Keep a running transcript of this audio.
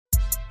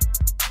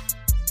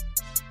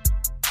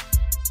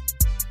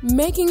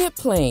Making It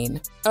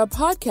Plain, a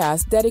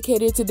podcast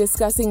dedicated to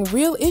discussing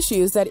real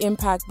issues that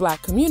impact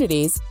Black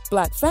communities,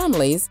 Black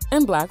families,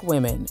 and Black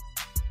women.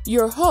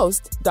 Your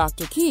host,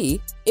 Dr. Key,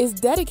 is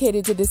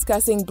dedicated to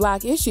discussing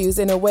Black issues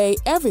in a way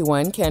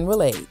everyone can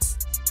relate.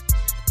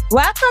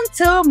 Welcome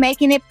to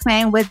Making It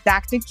Plain with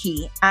Dr.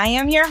 Key. I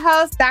am your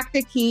host,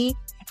 Dr. Key,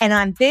 and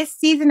on this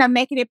season of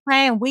Making It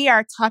Plain, we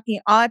are talking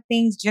all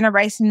things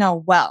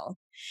generational wealth.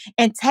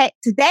 And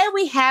today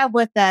we have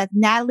with us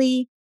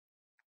Natalie,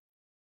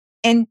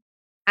 and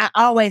I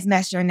always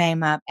mess your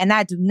name up, and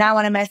I do not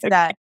want to mess it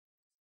up.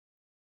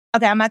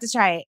 Okay, I'm about to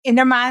try it.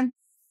 Edermanasinghe.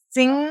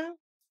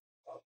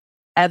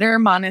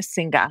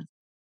 Edermanasinghe.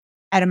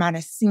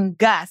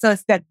 So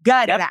it's the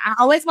gut. Yep. I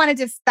always want to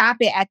just stop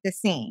it at the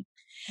scene.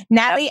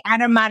 Natalie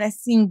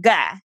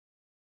Edermanasinghe.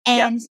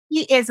 And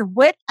she is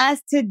with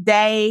us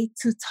today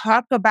to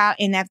talk about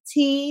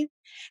NFTs.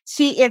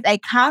 She is a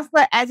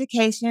counselor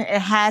education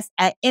and has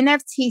an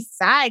NFT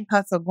side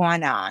hustle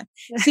going on.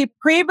 She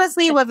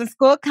previously was a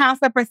school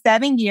counselor for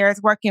 7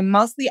 years, working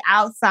mostly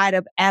outside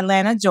of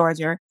Atlanta,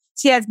 Georgia.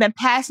 She has been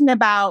passionate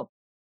about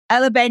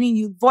elevating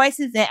youth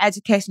voices in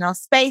educational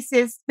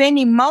spaces,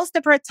 spending most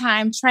of her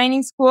time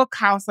training school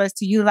counselors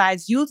to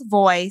utilize youth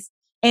voice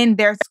in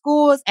their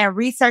schools and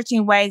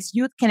researching ways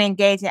youth can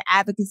engage in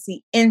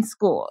advocacy in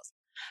schools.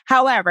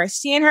 However,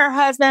 she and her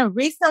husband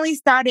recently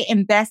started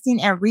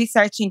investing and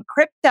researching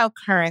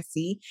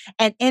cryptocurrency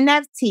and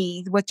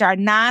NFTs, which are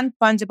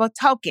non-fungible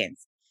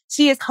tokens.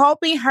 She is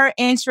hoping her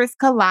interests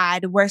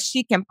collide where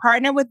she can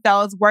partner with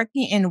those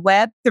working in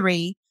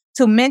Web3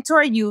 to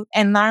mentor youth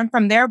and learn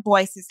from their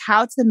voices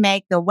how to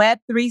make the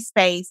Web3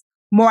 space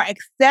more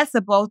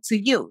accessible to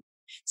youth.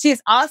 She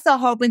is also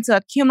hoping to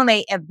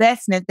accumulate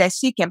investments that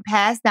she can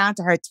pass down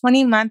to her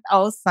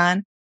 20-month-old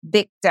son,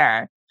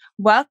 Victor.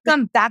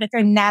 Welcome,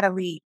 Dr.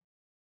 Natalie.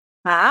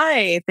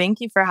 Hi,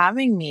 thank you for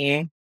having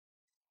me.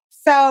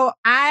 So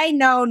I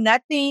know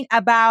nothing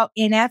about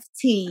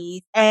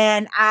NFTs,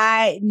 and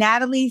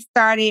Natalie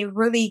started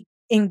really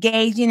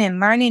engaging and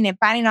learning and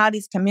finding all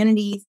these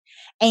communities.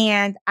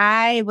 And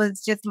I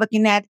was just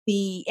looking at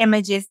the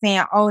images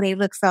saying, oh, they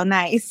look so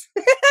nice,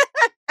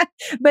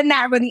 but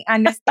not really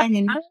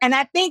understanding. And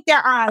I think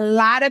there are a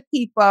lot of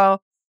people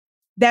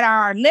that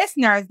are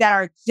listeners that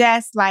are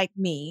just like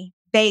me.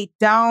 They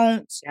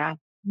don't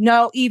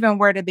know even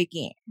where to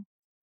begin.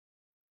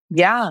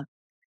 Yeah.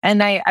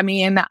 And I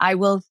mean, I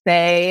will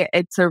say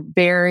it's a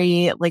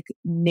very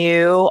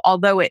new,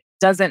 although it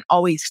doesn't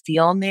always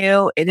feel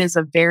new, it is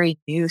a very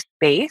new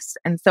space.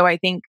 And so I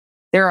think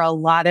there are a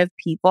lot of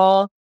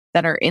people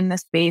that are in the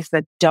space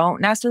that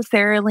don't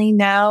necessarily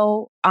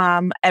know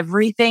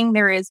everything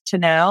there is to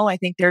know. I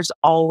think there's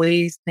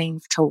always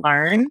things to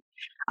learn.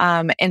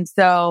 And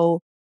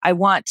so I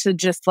want to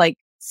just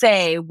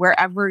say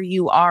wherever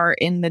you are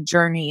in the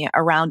journey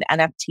around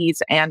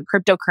NFTs and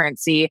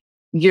cryptocurrency,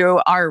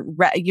 you're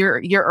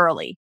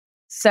early.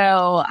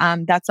 So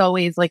that's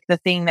always the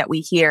thing that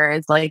we hear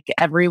is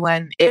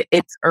everyone,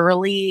 it's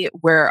early.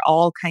 We're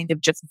all kind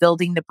of just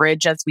building the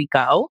bridge as we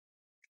go.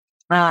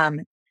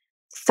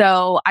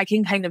 So I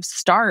can kind of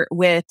start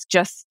with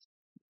just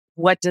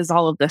what does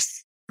all of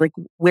this,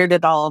 where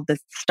did all of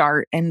this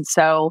start? And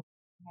so,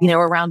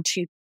 around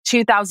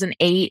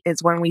 2008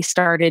 is when we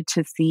started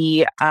to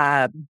see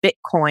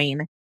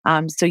Bitcoin.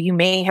 So you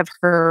may have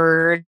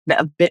heard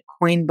of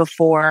Bitcoin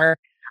before.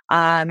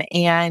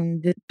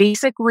 And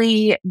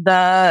basically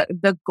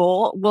the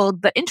goal,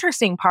 the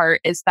interesting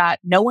part is that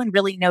no one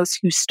really knows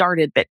who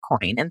started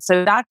Bitcoin. And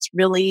so that's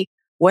really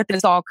what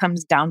this all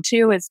comes down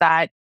to, is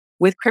that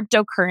with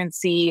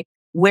cryptocurrency,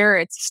 where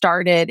it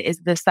started is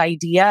this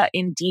idea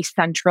in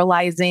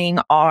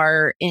decentralizing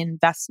our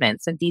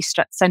investments and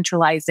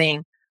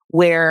decentralizing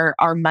where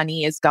our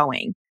money is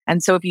going.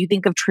 And so if you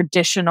think of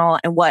traditional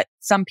and what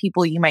some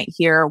people you might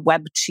hear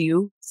Web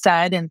 2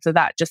 said, and so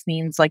that just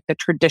means the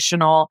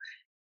traditional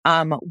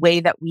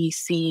way that we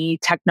see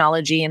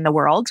technology in the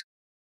world.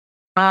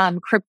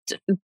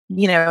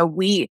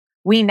 We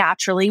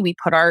naturally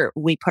put our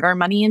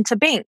money into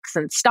banks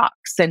and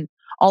stocks, and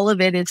all of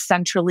it is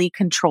centrally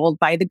controlled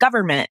by the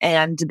government,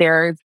 and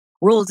there's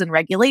rules and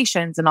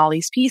regulations and all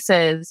these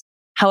pieces.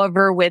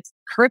 However, with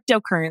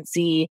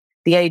cryptocurrency,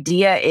 the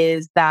idea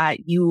is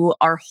that you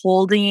are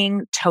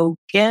holding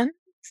tokens.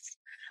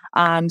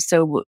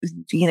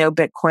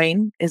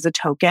 Bitcoin is a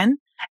token.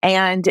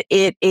 And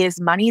it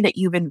is money that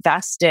you've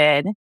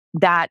invested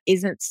that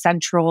isn't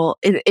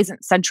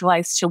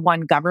centralized to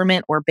one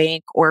government or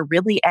bank or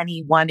really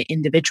any one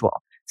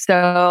individual.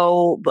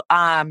 So,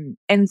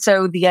 and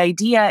so the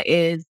idea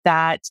is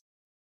that,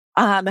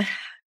 and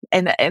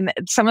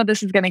some of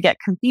this is going to get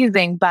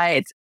confusing,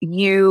 but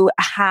you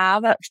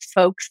have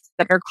folks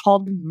that are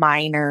called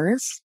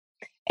miners.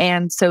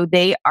 And so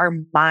they are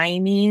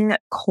mining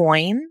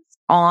coins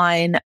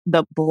on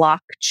the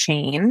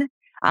blockchain.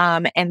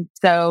 And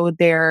so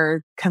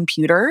they're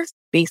computers,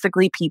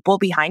 basically people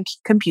behind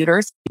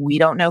computers. We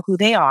don't know who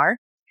they are.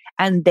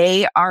 And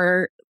they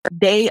are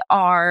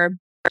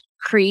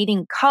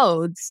creating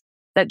codes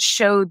that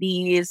show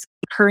these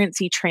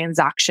currency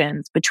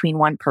transactions between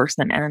one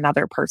person and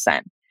another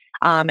person.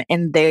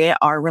 And they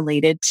are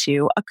related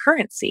to a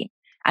currency.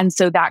 And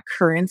so that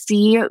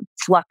currency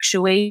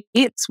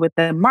fluctuates with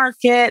the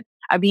market.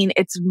 I mean,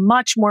 it's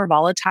much more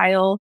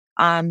volatile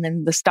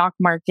than the stock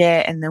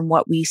market and then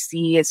what we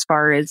see as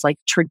far as like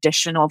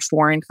traditional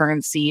foreign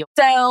currency.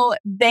 So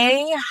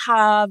they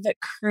have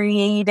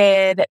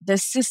created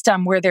this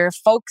system where there are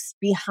folks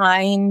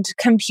behind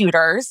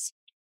computers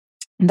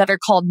that are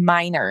called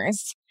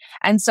miners.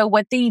 And so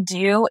what they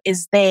do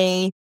is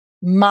they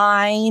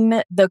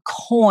mine the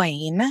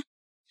coin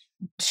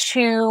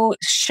to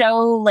show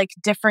like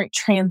different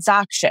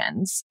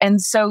transactions.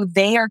 And so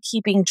they are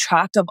keeping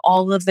track of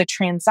all of the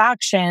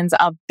transactions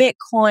of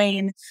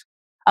Bitcoin,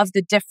 of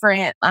the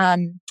different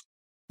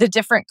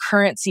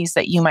currencies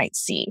that you might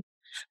see.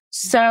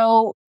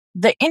 So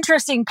the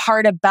interesting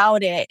part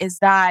about it is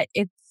that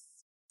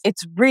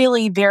it's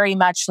really very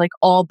much like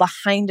all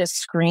behind a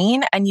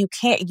screen, and you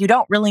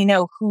don't really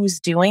know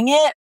who's doing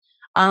it.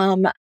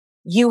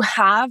 You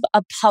have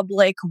a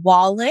public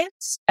wallet.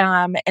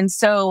 And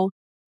so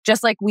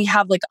just like we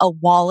have like a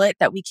wallet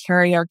that we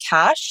carry our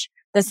cash,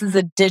 this is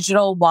a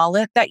digital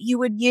wallet that you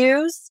would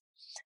use.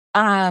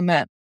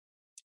 And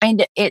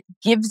it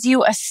gives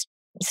you a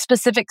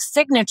specific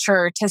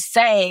signature to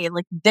say,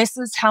 like, this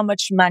is how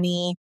much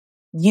money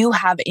you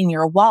have in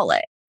your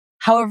wallet.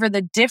 However,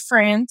 the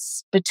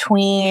difference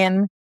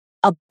between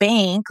a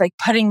bank, like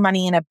putting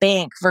money in a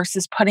bank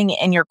versus putting it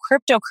in your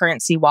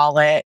cryptocurrency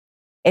wallet,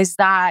 is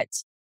that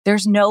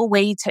there's no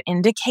way to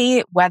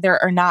indicate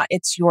whether or not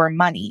it's your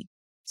money.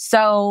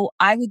 So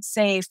I would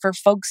say for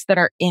folks that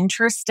are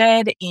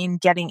interested in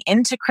getting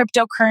into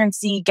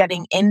cryptocurrency,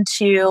 getting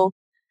into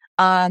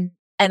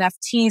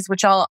NFTs,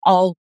 which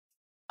I'll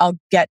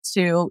get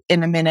to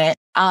in a minute.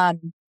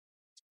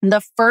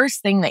 The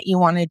first thing that you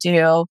want to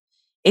do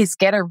is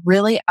get a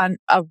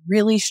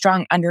really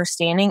strong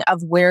understanding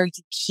of where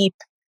you keep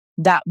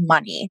that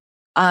money.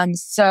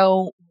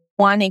 So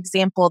one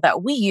example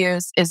that we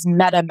use is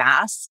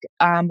MetaMask,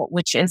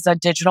 which is a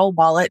digital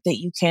wallet that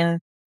you can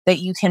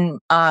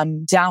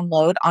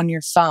download on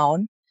your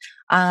phone.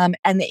 And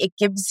it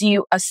gives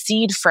you a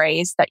seed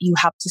phrase that you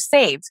have to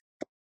save.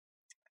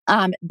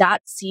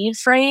 That seed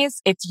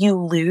phrase, if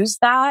you lose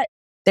that,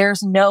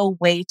 there's no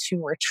way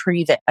to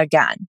retrieve it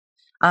again.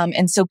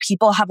 And so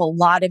people have a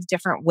lot of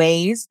different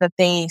ways that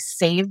they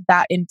save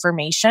that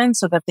information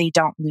so that they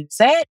don't lose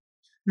it.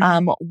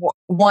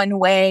 One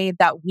way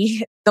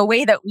the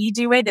way that we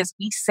do it is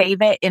we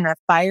save it in a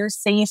fire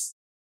safe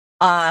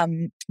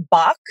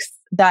box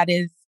that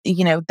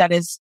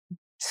is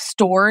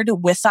stored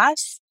with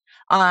us.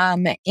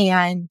 And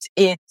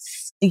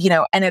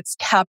it's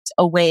kept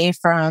away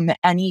from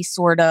any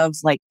sort of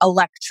like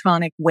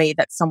electronic way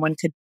that someone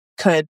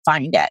could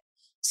find it.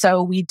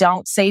 So we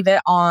don't save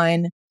it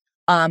on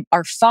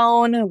our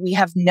phone. We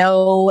have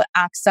no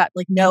access,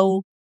 like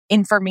no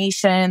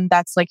information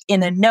that's like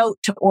in a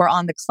note or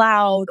on the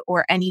cloud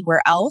or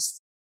anywhere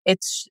else.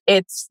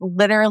 It's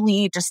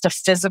literally just a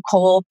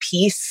physical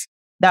piece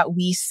that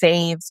we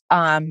save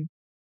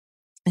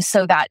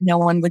so that no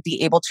one would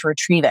be able to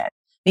retrieve it.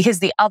 Because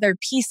the other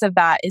piece of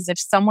that is if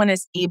someone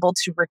is able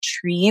to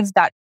retrieve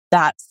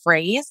that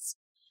phrase,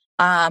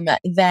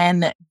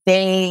 then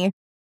they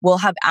will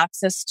have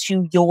access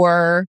to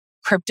your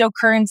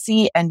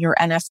cryptocurrency and your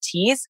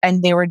NFTs,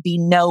 and there would be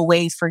no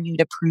way for you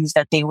to prove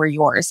that they were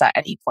yours at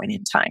any point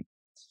in time.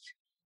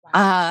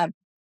 Wow.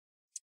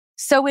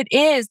 So it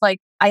is like,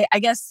 I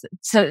guess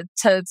to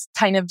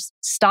kind of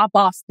stop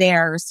off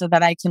there so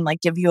that I can like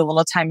give you a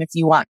little time if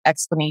you want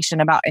explanation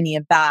about any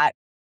of that.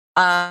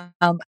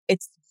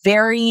 It's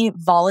very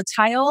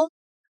volatile.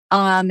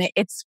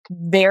 It's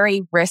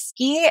very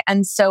risky.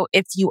 And so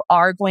if you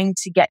are going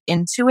to get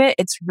into it,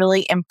 it's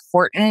really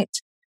important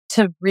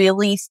to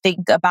really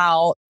think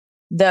about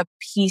the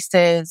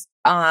pieces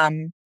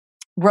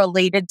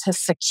related to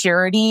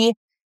security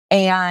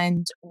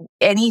and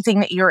anything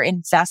that you're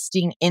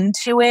investing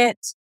into it,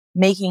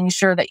 making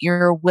sure that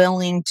you're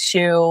willing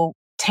to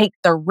take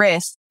the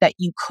risk that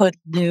you could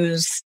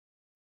lose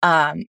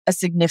a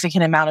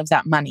significant amount of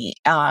that money,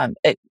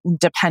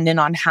 depending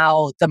on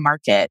how the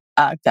market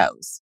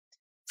goes.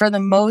 For the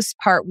most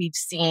part, we've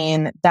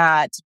seen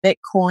that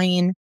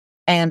Bitcoin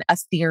and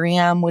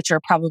Ethereum, which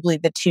are probably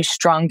the two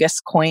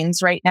strongest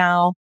coins right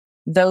now,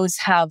 those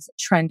have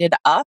trended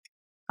up.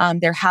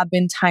 There have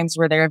been times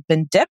where there have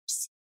been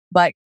dips,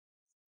 but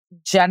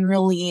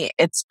generally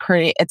it's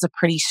a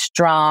pretty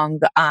strong,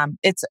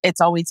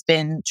 it's always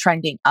been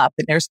trending up,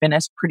 and there's been a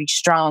pretty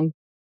strong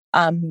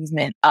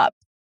movement up.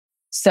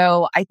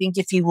 So I think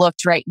if you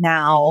looked right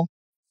now,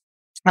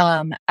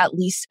 at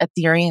least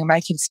Ethereum, I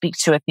can speak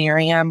to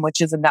Ethereum,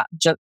 which is about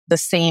just the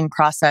same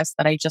process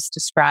that I just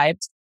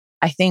described.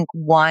 I think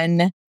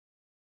one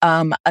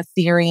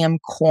Ethereum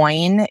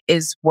coin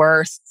is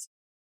worth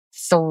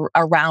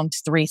around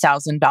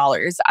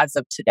 $3,000 as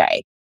of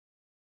today.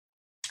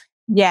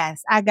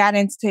 Yes, I got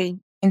into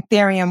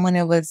Ethereum when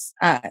it was,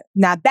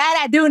 now that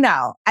I do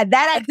know,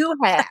 that I do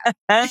have.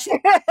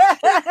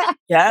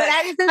 Yeah. But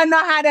I just don't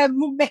know how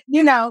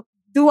to,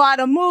 do all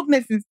the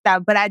movements and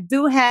stuff. But I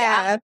do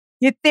have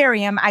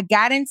Ethereum. I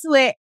got into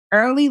it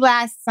early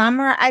last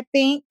summer, I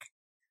think.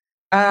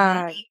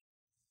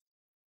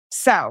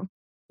 So,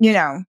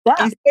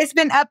 it's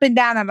been up and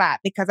down a lot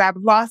because I've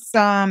lost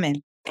some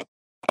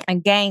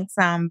and gained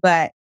some,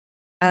 but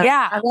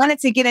I wanted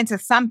to get into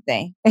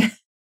something.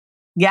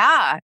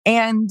 Yeah.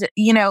 And,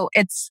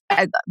 it's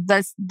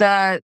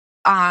the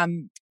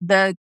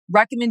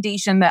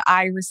recommendation that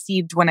I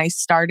received when I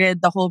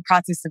started the whole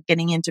process of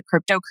getting into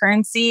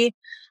cryptocurrency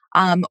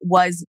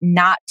was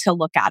not to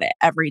look at it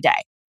every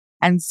day.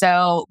 And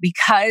so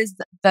because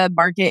the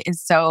market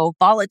is so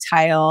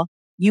volatile,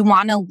 you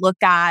want to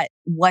look at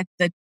what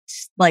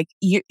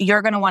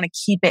you're going to want to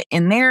keep it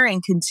in there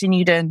and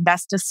continue to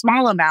invest a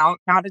small amount,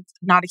 not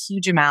a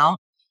huge amount,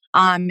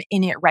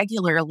 in it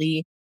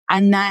regularly.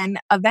 And then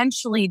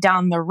eventually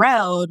down the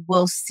road,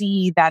 we'll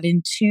see that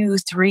in 2,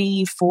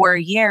 3, 4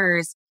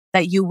 years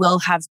that you will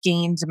have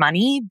gained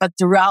money. But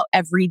throughout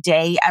every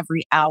day,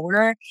 every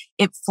hour,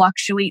 it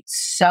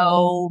fluctuates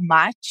so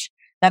much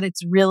that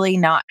it's really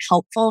not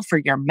helpful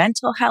for your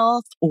mental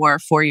health or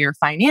for your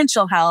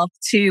financial health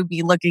to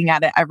be looking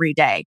at it every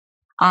day.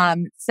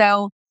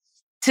 So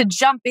to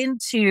jump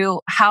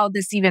into how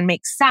this even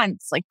makes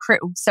sense,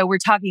 so we're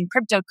talking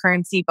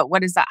cryptocurrency, but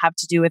what does that have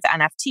to do with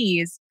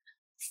NFTs?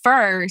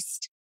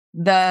 First,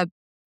 the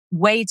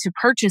way to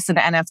purchase an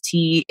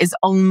NFT is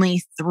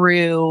only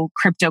through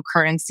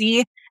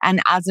cryptocurrency.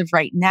 And as of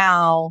right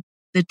now,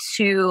 the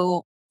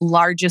two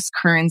largest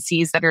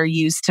currencies that are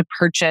used to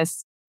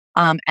purchase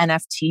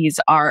NFTs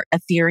are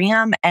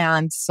Ethereum,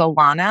 and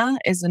Solana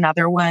is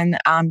another one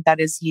that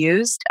is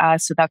used.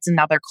 So that's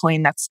another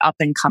coin that's up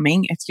and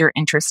coming if you're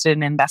interested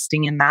in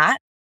investing in that.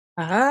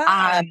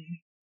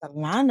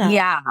 Solana.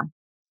 Yeah.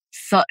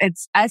 So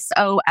it's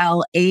Solana,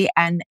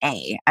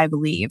 I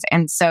believe.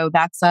 And so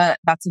that's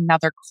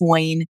another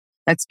coin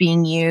that's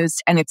being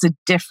used, and it's a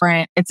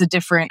different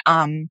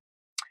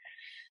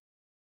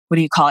what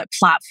do you call it,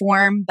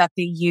 platform that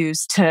they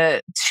use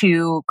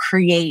to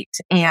create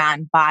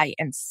and buy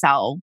and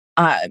sell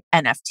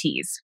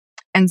NFTs.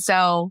 And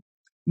so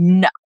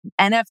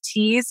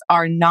NFTs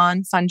are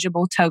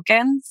non-fungible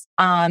tokens.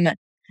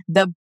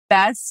 The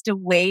best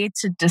way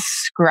to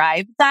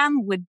describe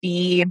them would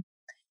be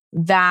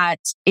that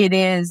it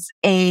is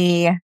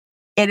a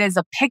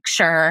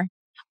picture,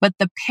 but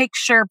the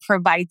picture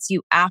provides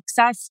you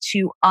access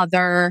to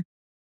other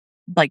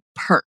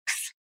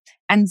perks.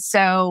 And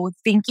so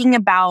thinking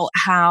about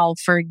how,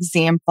 for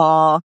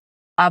example,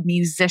 a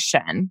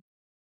musician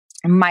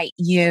might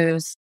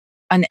use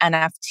an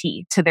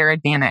NFT to their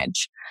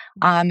advantage.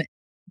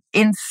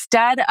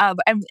 Instead of,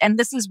 and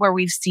this is where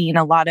we've seen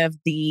a lot of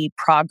the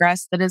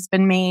progress that has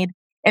been made.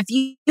 If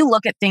you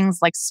look at things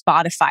like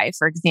Spotify,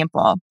 for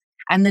example,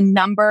 and the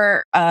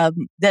number of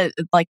the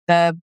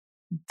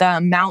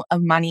amount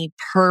of money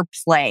per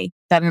play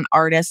that an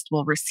artist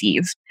will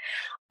receive,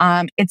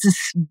 it's a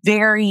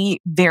very,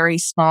 very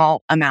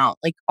small amount,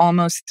 like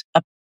almost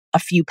a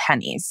few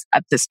pennies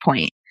at this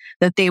point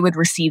that they would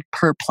receive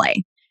per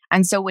play.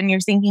 And so when you're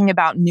thinking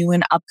about new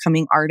and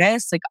upcoming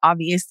artists,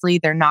 obviously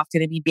they're not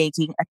going to be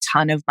making a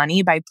ton of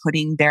money by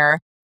putting their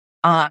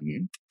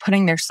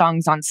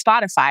songs on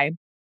Spotify.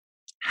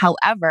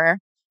 However,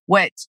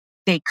 what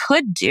they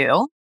could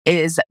do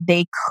is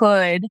they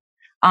could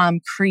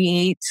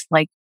create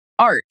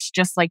art,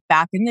 just like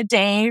back in the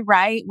day,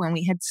 right? When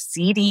we had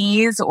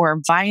CDs or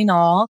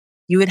vinyl,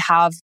 you would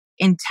have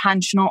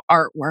intentional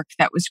artwork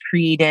that was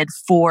created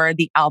for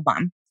the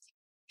album.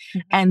 Mm-hmm.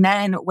 And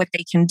then what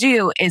they can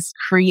do is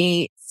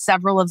create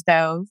several of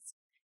those,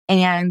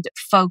 and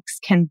folks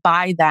can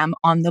buy them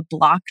on the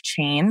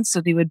blockchain. So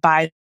they would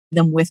buy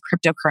them with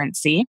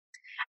cryptocurrency.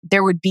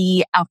 There would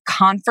be a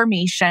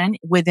confirmation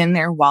within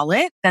their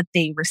wallet that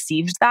they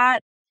received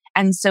that.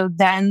 And so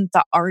then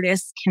the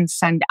artist can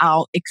send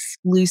out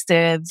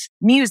exclusive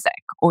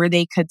music, or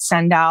they could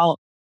send out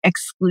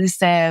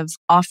exclusive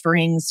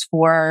offerings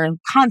for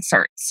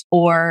concerts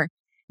or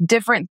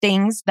different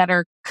things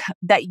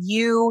that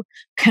you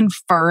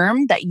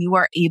confirm that you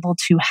are able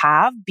to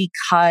have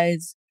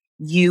because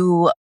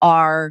you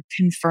are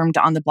confirmed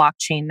on the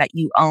blockchain that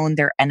you own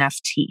their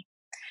NFT.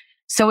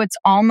 So it's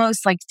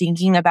almost like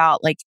thinking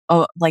about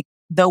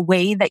the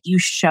way that you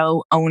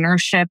show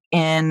ownership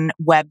in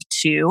Web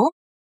 2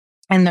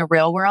 in the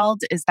real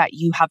world is that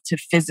you have to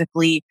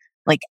physically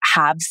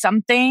have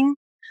something.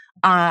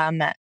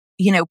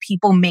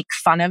 People make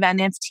fun of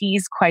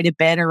NFTs quite a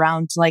bit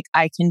around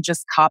I can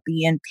just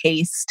copy and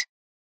paste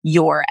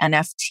your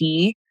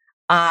NFT.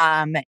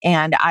 And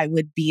I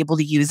would be able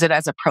to use it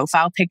as a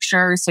profile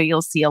picture. So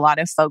you'll see a lot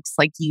of folks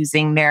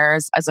using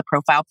theirs as a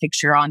profile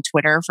picture on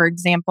Twitter, for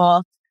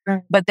example.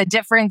 Mm. But the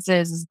difference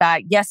is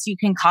that, yes, you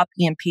can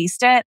copy and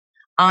paste it.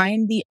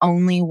 I'm the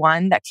only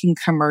one that can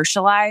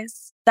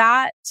commercialize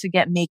that to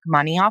make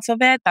money off of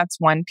it. That's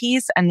one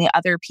piece. And the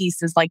other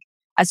piece is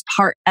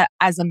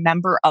as a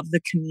member of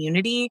the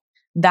community,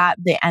 that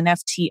the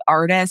NFT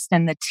artist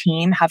and the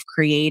team have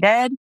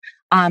created,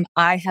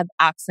 I have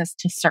access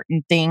to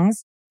certain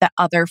things that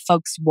other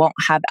folks won't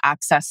have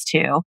access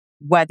to,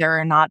 whether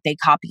or not they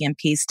copy and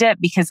paste it,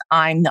 because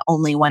I'm the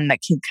only one that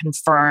can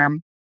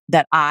confirm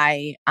that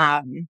I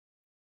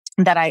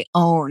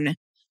own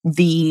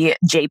the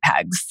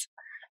JPEGs.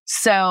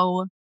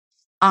 So,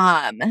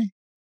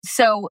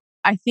 so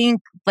I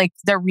think like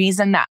the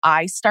reason that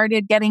I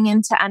started getting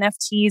into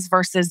NFTs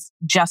versus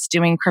just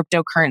doing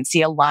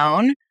cryptocurrency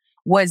alone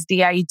was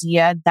the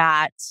idea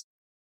that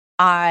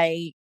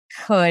I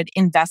could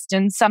invest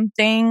in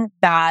something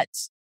that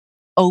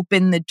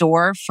opened the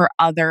door for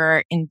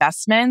other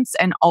investments.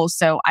 And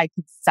also I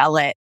could sell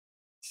it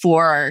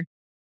for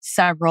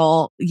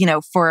several,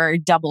 for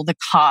double the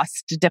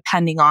cost,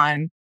 depending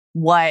on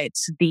what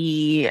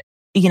the,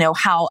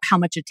 how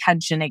much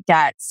attention it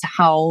gets,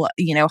 how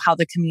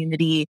the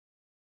community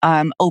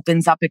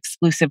opens up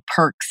exclusive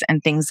perks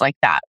and things like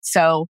that.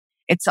 So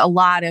it's a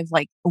lot of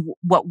like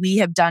what we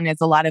have done is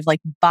a lot of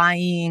like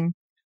buying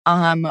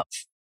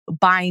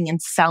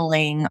and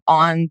selling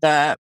on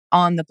the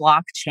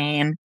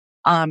blockchain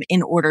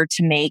in order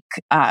to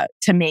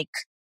make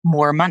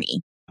more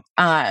money.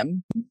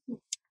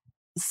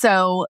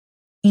 So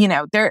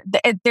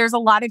there's a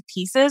lot of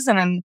pieces, and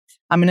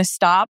I'm going to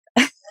stop.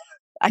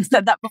 I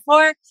said that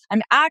before.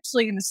 I'm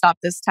actually going to stop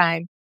this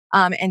time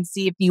and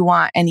see if you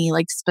want any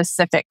like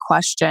specific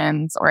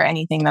questions or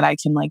anything that I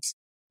can like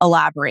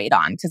elaborate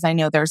on, because I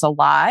know there's a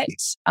lot.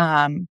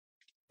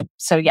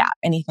 So yeah,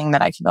 anything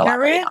that I can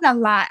elaborate on. There is a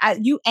lot.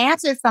 You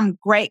answered some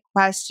great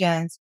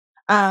questions.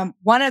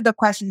 One of the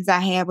questions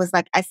I had was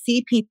like, I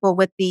see people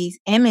with these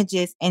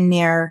images in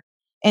their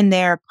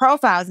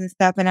profiles and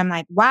stuff, and I'm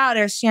like, wow,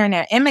 they're sharing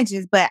their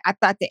images, but I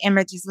thought the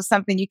images was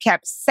something you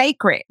kept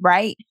sacred,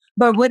 right?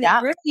 But what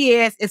it really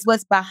is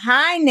what's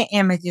behind the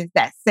images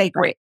that's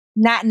sacred. Right.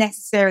 Not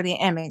necessarily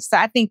an image. So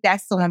I think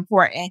that's so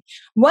important.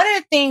 One of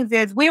the things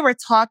is we were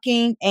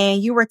talking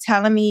and you were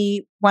telling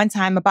me one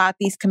time about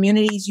these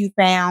communities you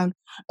found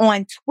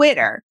on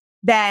Twitter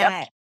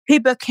that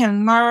people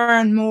can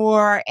learn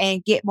more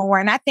and get more.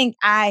 And I think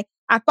I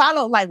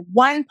followed like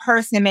one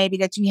person maybe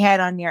that you had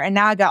on there, and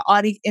now I got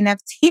all these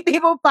NFT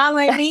people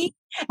following me.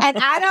 And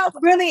I don't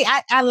really,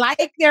 I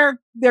like their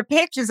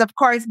pictures, of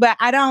course, but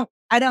I don't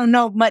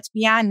know much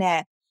beyond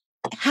that.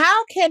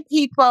 How can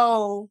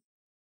people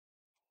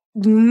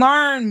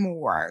learn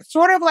more,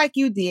 sort of like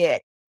you did?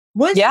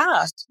 What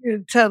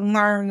to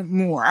learn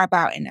more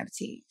about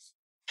NFTs?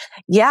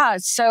 Yeah,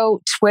 so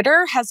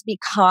Twitter has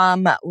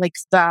become like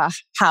the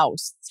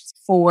house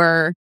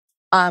for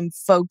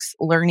folks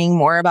learning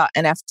more about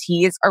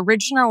NFTs.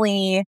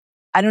 Originally,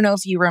 I don't know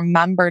if you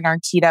remember,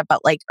 Narkita,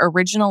 but like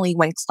originally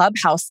when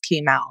Clubhouse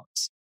came out,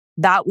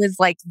 that was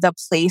like the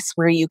place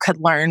where you could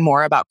learn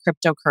more about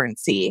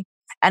cryptocurrency.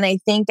 And I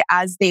think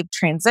as they've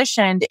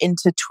transitioned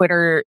into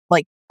Twitter,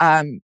 like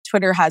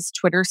Twitter has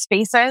Twitter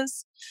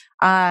Spaces.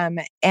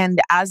 And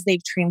as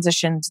they've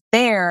transitioned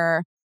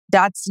there,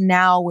 that's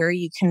now where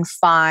you can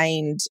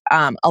find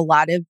a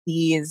lot of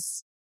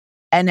these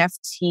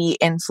NFT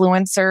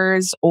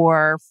influencers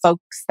or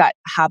folks that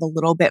have a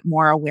little bit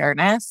more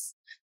awareness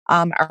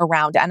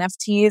around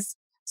NFTs.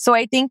 So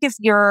I think if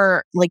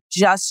you're like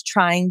just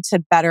trying to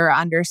better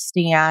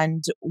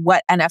understand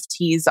what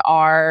NFTs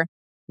are,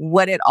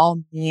 what it all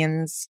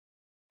means,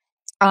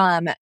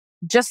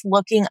 just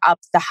looking up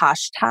the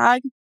hashtag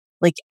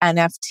like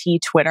NFT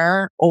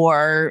Twitter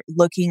or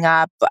looking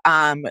up,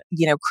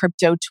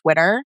 crypto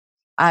Twitter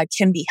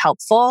can be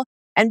helpful.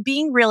 And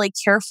being really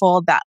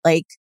careful that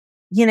like,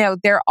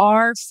 there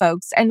are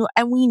folks, and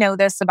we know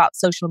this about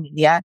social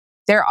media,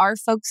 there are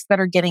folks that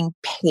are getting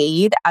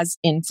paid as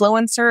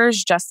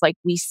influencers, just like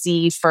we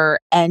see for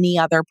any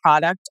other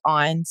product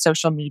on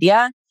social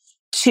media,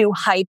 to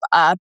hype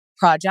up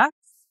projects.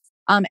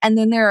 And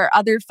then there are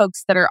other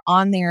folks that are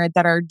on there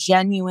that are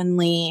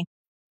genuinely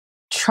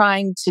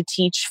trying to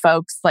teach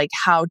folks like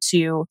how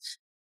to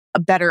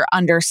better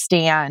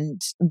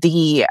understand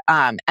the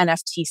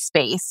NFT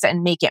space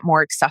and make it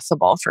more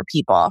accessible for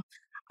people.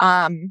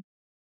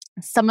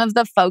 Some of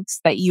the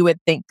folks that you would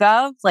think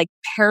of, like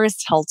Paris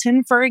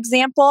Hilton, for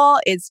example,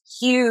 is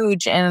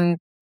huge in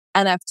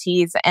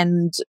NFTs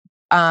and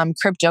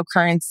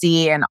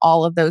cryptocurrency and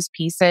all of those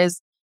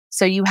pieces.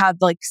 So you have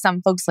like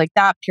some folks like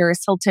that,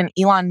 Paris Hilton,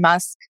 Elon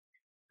Musk,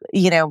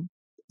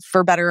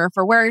 for better or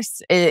for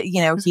worse,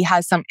 he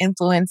has some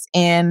influence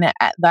in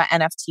the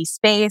NFT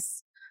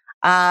space.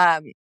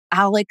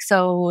 Alex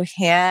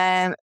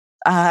O'Han,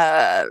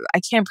 I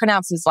can't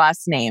pronounce his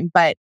last name,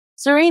 but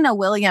Serena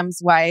Williams'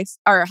 wife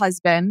or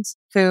husband,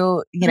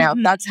 who,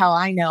 that's how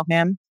I know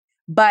him.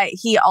 But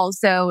he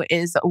also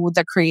is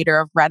the creator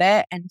of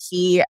Reddit, and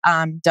he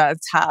does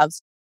have,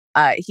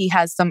 he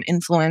has some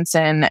influence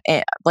in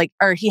it,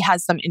 he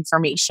has some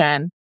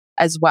information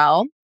as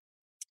well.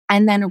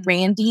 And then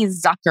Randy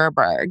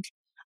Zuckerberg.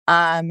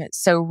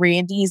 So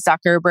Randy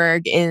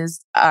Zuckerberg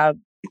is one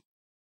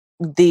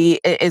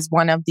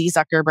of the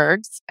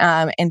Zuckerbergs,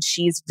 and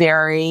she's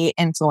very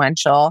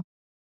influential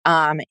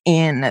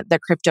in the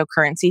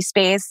cryptocurrency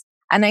space.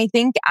 And I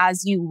think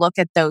as you look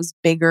at those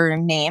bigger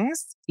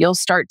names, you'll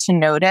start to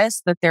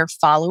notice that their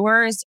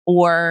followers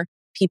or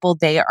people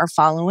they are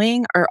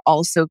following are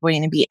also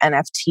going to be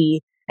NFT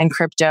and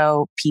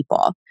crypto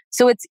people.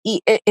 So it's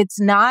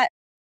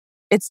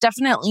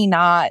definitely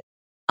not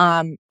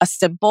a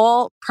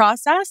simple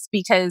process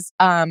because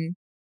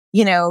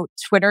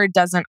Twitter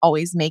doesn't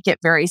always make it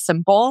very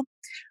simple.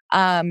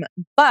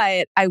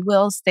 But I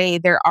will say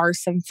there are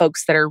some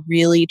folks that are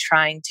really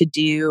trying to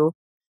do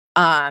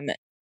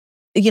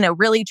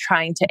really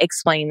trying to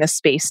explain the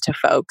space to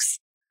folks.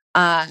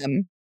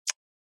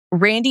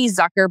 Randy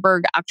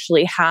Zuckerberg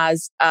actually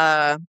has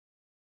an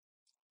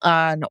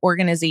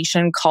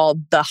organization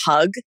called The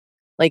Hug,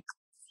 like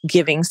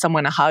giving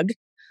someone a hug.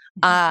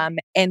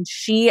 And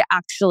she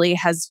actually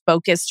has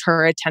focused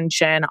her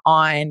attention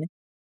on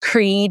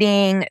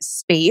creating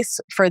space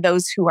for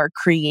those who are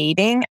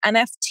creating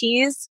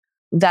NFTs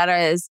that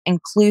is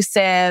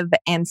inclusive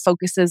and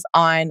focuses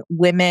on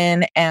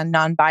women and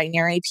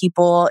non-binary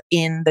people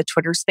in the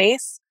Twitter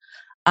space,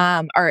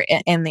 or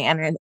in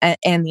the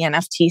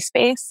NFT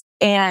space.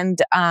 And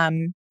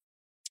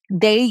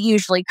they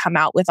usually come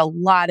out with a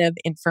lot of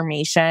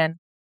information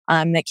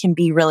that can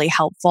be really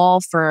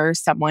helpful for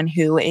someone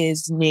who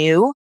is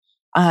new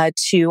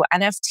to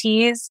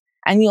NFTs.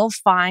 And you'll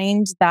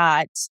find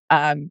that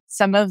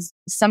some of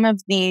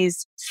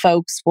these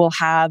folks will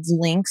have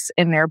links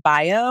in their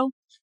bio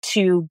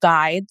to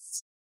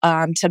guides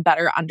to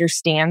better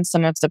understand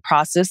some of the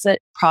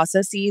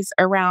processes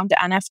around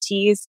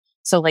NFTs.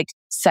 So like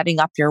setting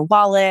up your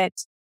wallet.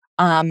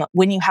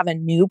 When you have a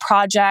new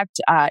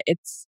project,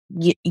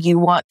 you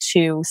want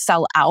to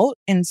sell out.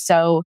 And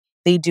so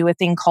they do a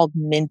thing called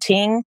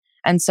minting.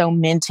 And so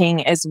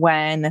minting is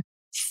when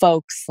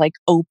folks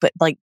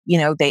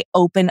they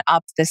open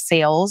up the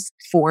sales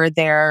for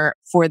their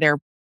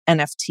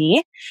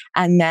NFT,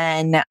 and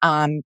then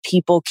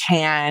people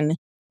can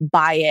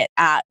buy it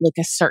at like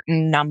a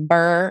certain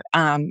number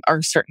or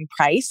a certain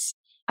price.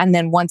 And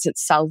then once it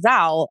sells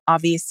out,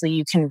 obviously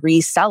you can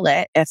resell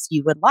it if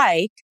you would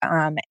like.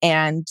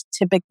 And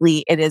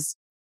typically it is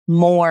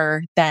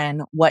more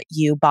than what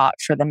you bought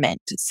for the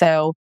mint.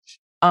 So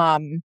I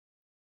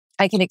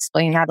can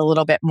explain that a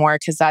little bit more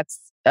because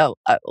that's the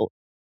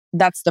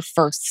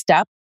first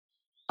step.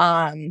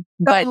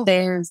 But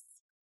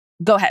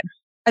go ahead.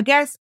 I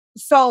guess,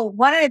 so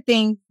one of the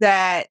things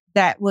that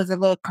was a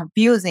little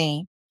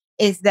confusing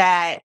is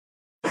that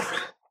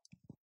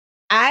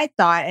I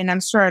thought, and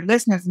I'm sure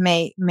listeners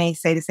may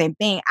say the same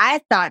thing,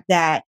 I thought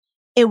that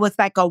it was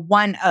like a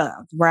one of,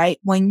 right?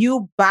 When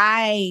you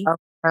buy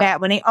that,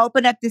 when they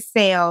open up the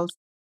sales,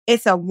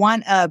 it's a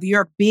one of,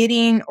 you're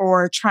bidding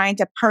or trying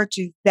to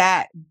purchase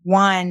that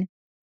one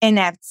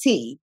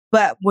NFT.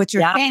 But what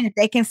you're saying is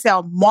they can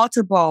sell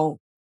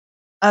multiple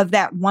of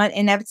that one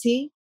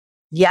NFT?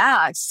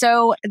 Yeah.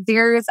 So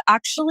there's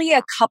actually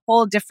a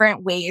couple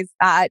different ways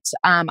that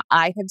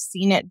I have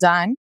seen it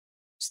done.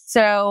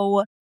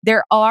 So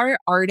there are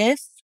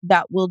artists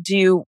that will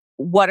do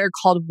what are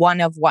called one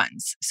of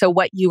ones. So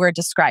what you were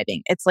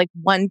describing, it's like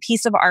one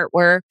piece of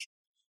artwork.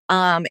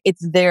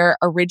 It's their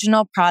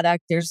original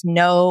product. There's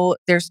no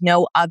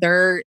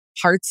other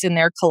parts in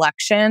their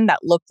collection that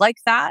look like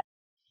that.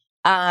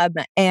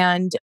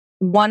 And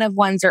one of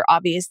ones are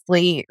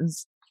obviously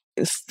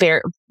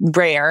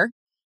rare.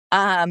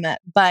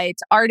 But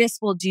artists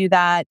will do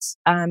that,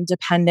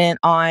 dependent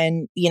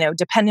on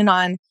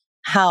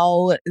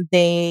how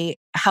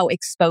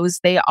exposed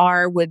they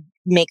are would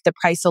make the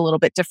price a little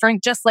bit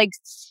different. Just like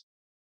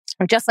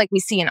we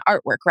see in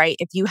artwork, right?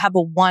 If you have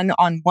a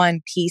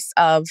one-on-one piece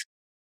of,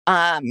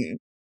 have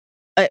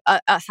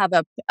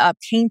a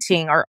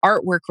painting or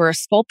artwork or a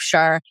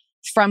sculpture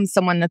from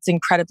someone that's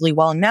incredibly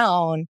well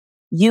known,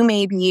 you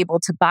may be able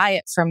to buy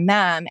it from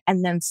them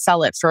and then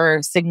sell it for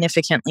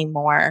significantly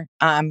more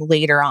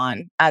later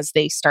on as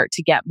they start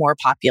to get more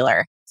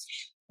popular.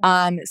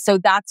 So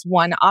that's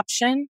one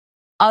option.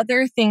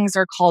 Other things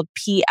are called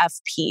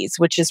PFPs,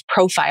 which is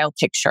profile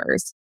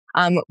pictures,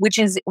 which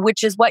is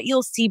what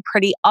you'll see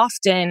pretty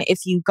often if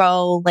you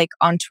go like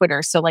on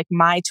Twitter. So like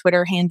my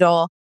Twitter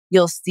handle,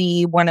 you'll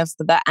see one of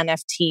the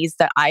NFTs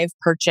that I've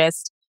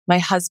purchased. My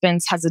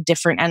husband's has a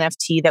different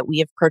NFT that we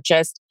have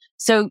purchased.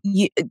 So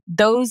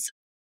those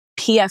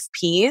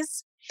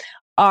PFPs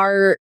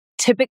are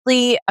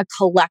typically a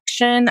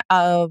collection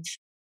of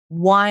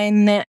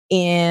one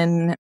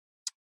in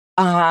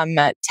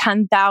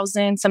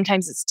 10,000.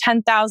 Sometimes it's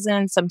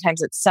 10,000.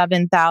 Sometimes it's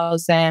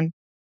 7,000.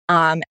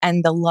 And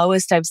the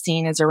lowest I've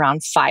seen is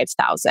around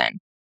 5,000.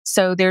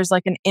 So there's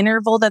like an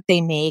interval that they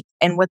make.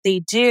 And what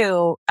they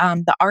do,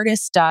 the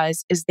artist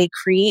does, is they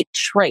create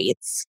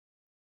traits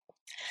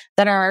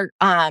that are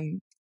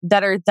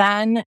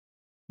then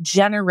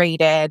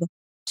generated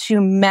to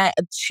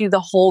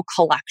the whole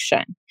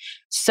collection.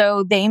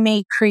 So they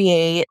may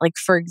create, like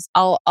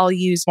I'll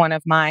use one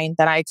of mine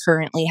that I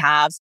currently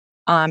have.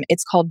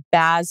 It's called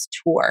Baz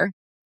Tour.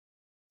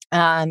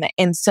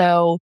 And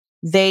so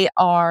they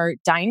are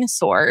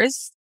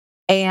dinosaurs,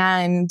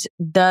 and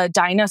the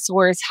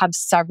dinosaurs have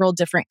several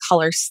different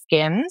color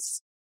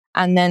skins.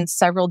 and then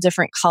several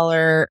different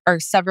color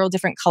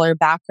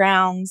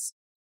backgrounds.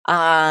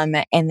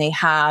 And they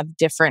have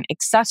different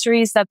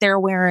accessories that they're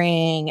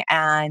wearing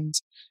and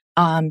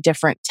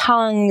different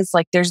tongues.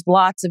 Like there's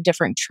lots of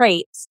different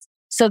traits.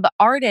 So the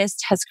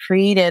artist has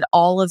created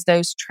all of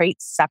those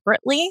traits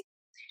separately.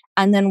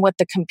 And then what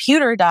the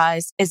computer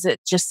does is it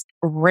just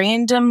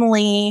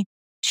randomly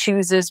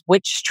chooses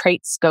which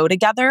traits go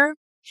together.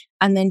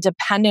 And then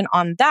dependent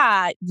on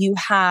that, you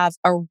have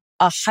a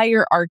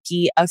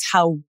hierarchy of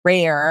how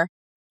rare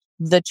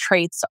the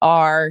traits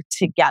are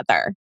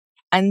together.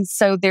 And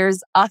so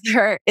there's I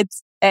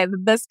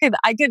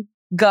could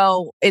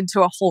go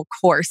into a whole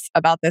course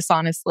about this,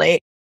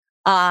 honestly.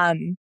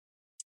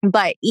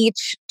 But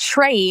each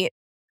trait,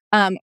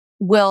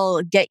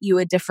 will get you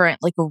a different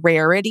like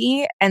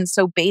rarity. And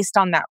so based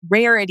on that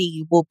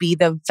rarity will be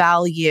the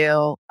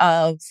value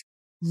of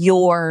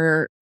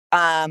your,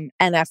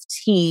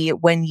 NFT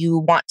when you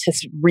want to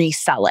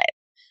resell it.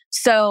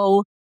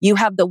 So you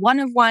have the one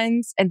of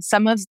ones, and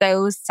some of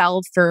those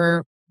sell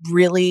for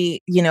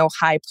really,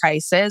 high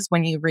prices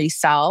when you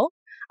resell.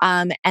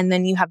 And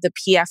then you have the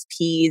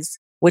PFPs,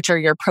 which are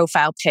your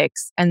profile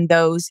pics. And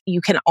those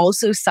you can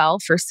also sell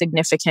for a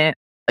significant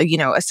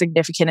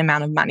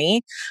amount of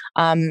money.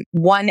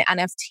 One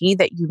NFT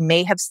that you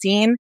may have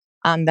seen,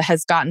 that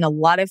has gotten a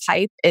lot of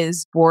hype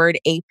is Bored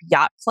Ape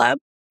Yacht Club.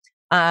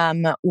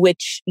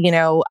 Which,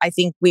 I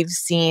think we've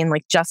seen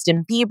like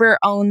Justin Bieber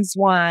owns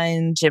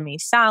one, Jimmy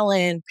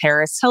Fallon,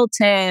 Paris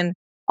Hilton,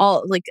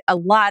 a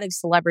lot of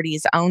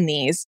celebrities own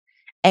these.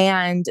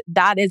 And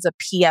that is a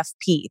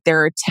PFP.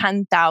 There are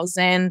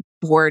 10,000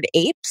 Bored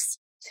Apes.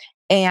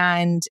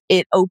 And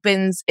it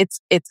opens,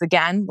 it's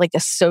again, like a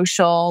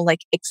social,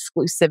 like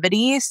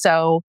exclusivity.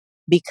 So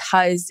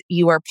because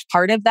you are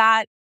part of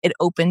that, it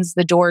opens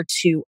the door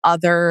to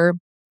other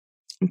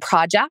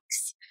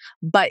projects.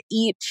 But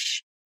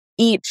each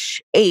ape,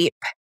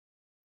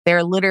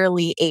 they're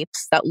literally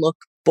apes that look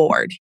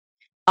bored.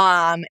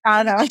 I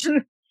know.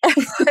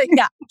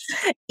 Yeah.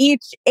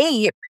 Each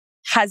ape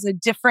has a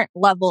different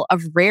level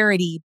of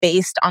rarity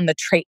based on the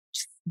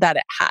traits that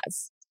it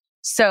has.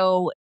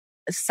 So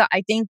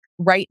I think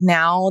right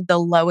now, the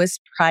lowest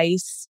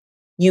price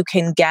you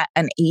can get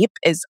an ape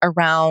is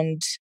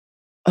around,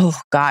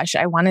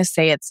 I want to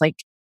say it's like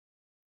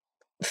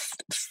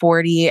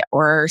 40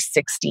 or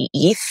 60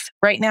 ETH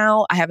right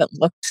now. I haven't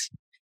looked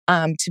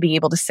to be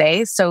able to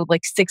say. So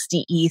like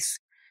 60 ETH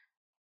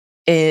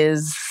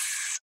is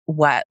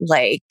what?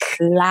 Like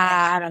a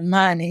lot of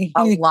money.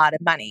 A lot of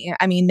money.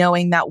 I mean,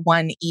 knowing that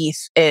one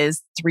ETH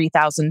is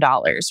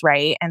 $3,000,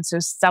 right? And so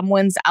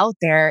someone's out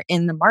there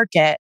in the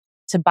market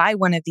to buy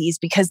one of these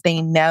because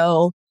they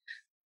know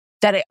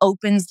that it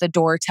opens the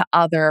door to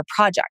other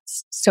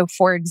projects. So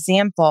for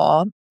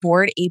example,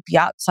 Bored Ape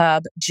Yacht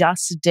Club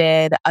just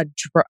did a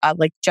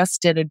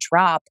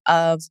drop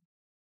of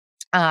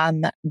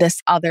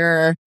this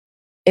other,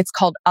 it's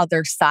called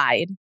Other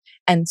Side.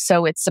 And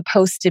so it's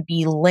supposed to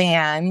be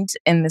land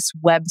in this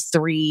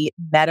Web3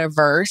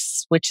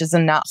 metaverse, which is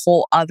a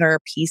whole other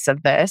piece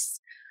of this.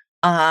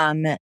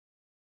 And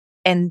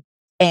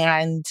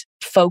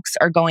folks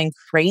are going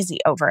crazy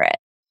over it.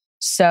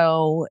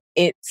 So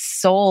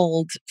it's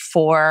sold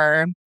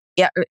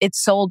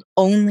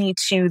only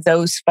to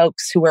those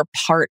folks who are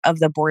part of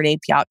the Bored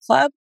Ape Yacht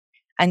Club.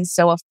 And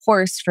so of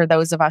course, for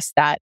those of us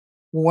that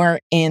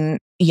aren't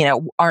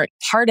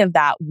part of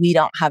that, we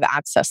don't have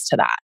access to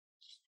that.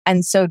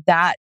 And so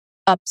that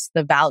ups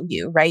the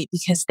value, right?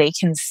 Because they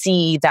can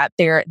see that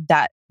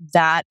that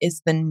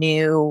is the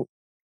new,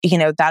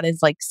 that is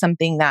like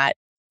something that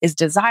is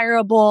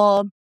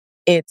desirable.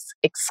 It's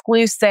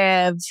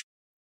exclusive.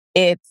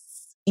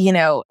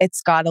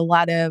 It's got a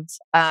lot of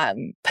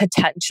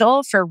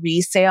potential for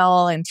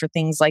resale and for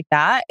things like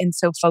that. And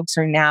so folks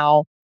are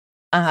now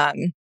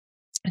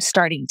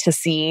starting to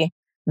see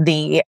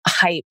the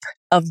hype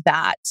of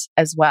that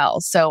as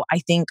well. So I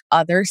think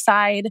Other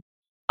Side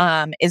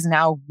is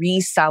now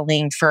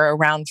reselling for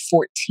around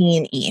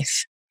 14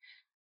 ETH.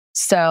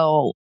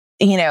 So,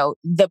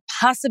 the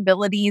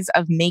possibilities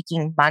of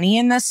making money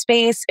in this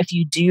space, if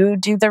you do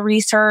the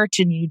research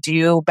and you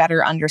do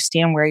better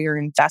understand where you're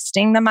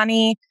investing the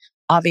money,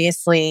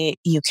 obviously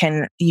you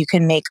can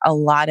make a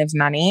lot of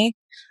money.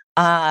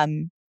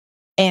 And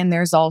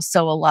there's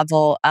also a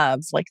level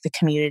of like the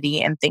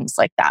community and things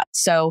like that.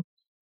 So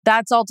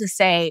that's all to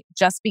say,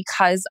 just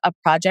because a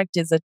project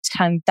is a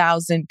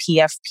 10,000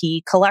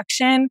 PFP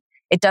collection,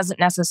 it doesn't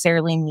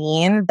necessarily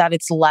mean that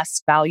it's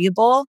less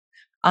valuable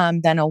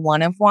than a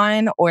one of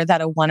one, or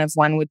that a one of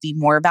one would be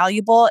more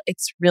valuable.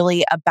 It's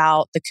really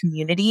about the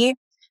community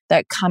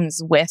that comes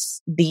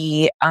with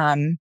the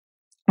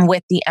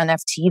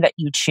NFT that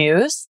you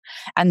choose.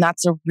 And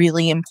that's a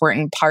really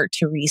important part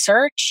to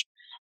research.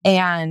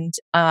 And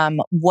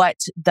what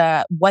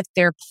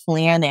their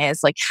plan is,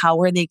 like how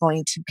are they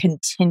going to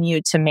continue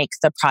to make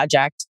the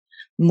project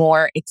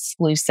more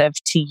exclusive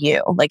to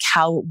you? Like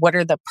what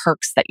are the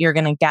perks that you're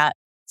going to get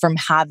from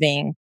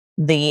having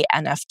the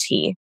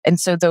NFT? And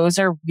so those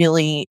are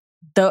really,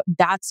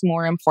 that's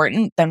more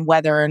important than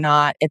whether or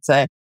not it's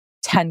a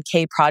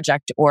 10K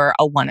project or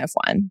a one of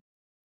one.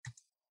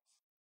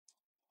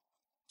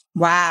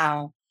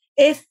 Wow.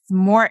 It's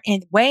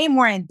way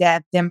more in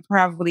depth than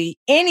probably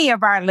any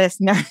of our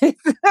listeners.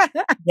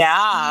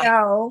 Yeah.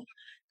 No.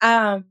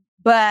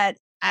 But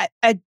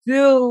I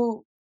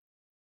do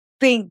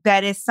think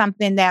that is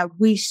something that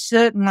we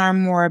should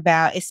learn more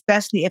about,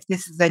 especially if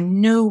this is a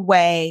new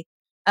way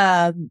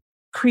of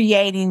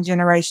creating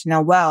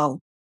generational wealth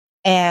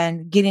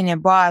and getting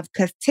involved.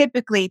 Because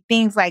typically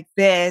things like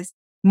this,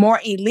 more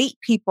elite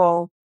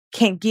people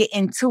can get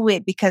into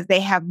it because they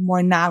have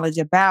more knowledge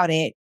about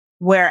it.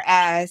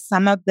 Whereas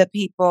some of the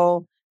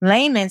people,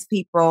 layman's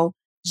people,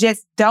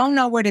 just don't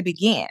know where to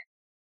begin.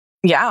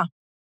 Yeah.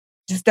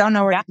 Just don't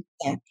know where to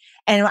begin.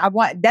 And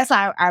that's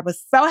why I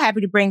was so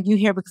happy to bring you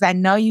here, because I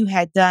know you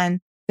had done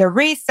the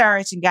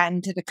research and gotten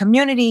into the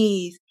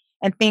communities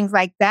and things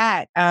like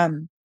that.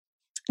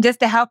 Just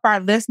to help our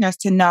listeners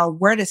to know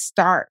where to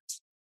start.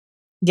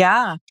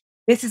 Yeah.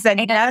 This is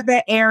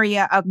another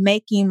area of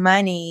making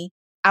money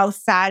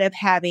outside of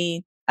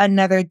having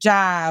another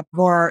job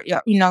or,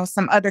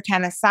 some other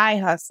kind of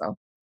side hustle.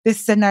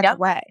 This is another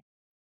way.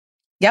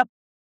 Yep.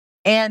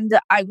 And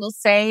I will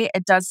say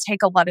it does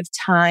take a lot of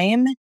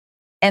time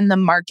and the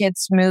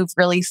markets move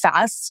really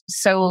fast.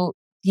 So,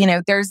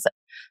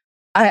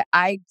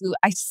 I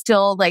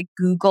still like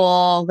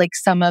Google like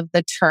some of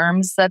the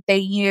terms that they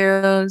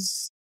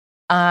use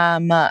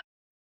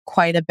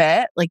quite a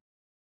bit, like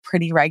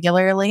pretty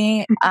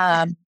regularly.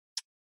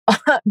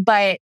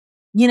 But,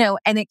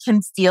 and it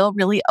can feel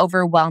really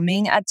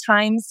overwhelming at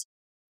times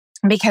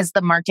because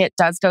the market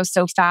does go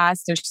so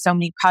fast. There's so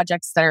many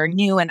projects that are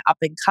new and up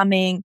and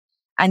coming.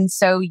 And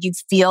so you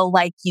feel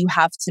like you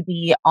have to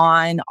be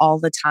on all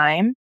the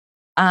time.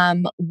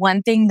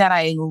 One thing that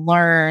I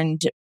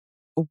learned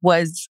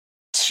was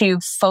to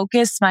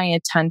focus my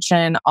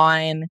attention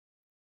on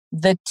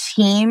the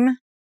team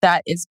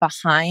that is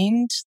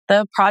behind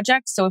the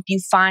project. So if you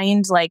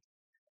find like,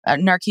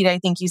 Narkita, I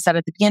think you said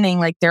at the beginning,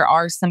 like there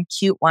are some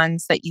cute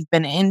ones that you've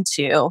been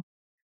into,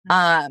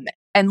 and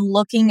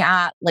looking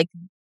at like,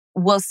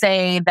 we'll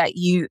say that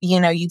you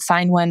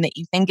find one that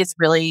you think is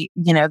really,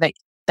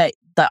 that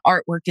the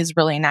artwork is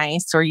really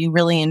nice or you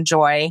really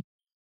enjoy.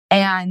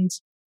 And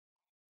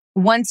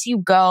once you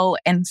go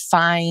and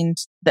find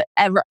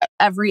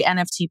every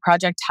NFT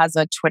project has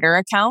a Twitter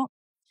account.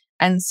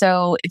 And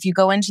so if you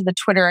go into the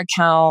Twitter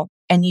account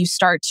and you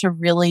start to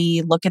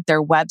really look at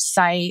their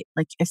website,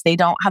 like if they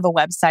don't have a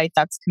website,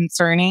 that's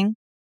concerning.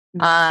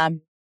 But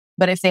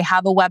if they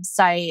have a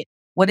website,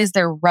 what does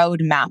their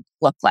roadmap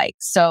look like?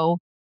 So,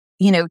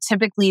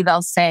 typically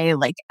they'll say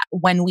like,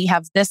 when we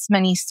have this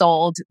many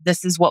sold,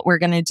 this is what we're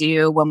going to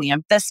do. When we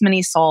have this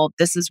many sold,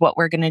 this is what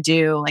we're going to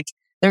do. Like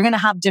they're going to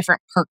have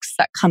different perks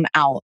that come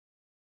out.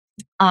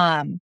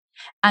 And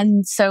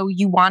so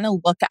you want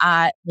to look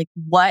at like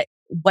what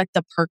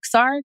the perks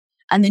are.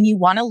 And then you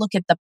want to look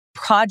at the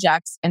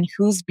projects and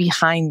who's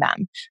behind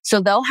them. So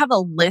they'll have a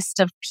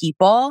list of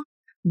people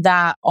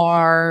that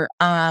are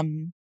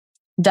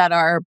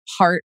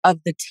part of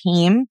the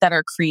team that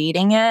are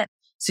creating it.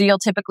 So you'll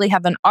typically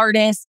have an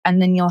artist, and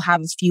then you'll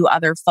have a few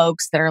other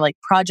folks that are like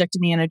project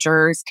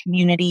managers,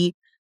 community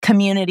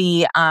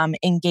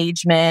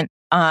engagement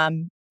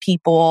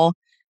people,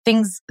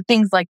 things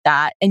like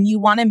that. And you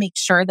want to make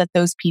sure that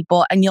those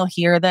people, and you'll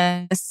hear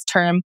this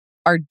term,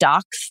 are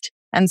doxed.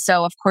 And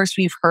so, of course,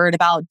 we've heard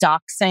about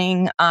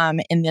doxing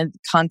in the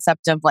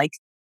concept of like,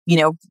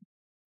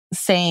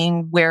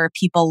 saying where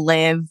people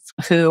live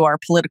who are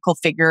political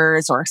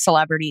figures or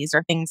celebrities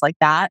or things like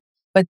that.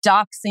 But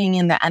doxing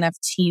in the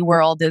NFT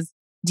world is,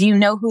 do you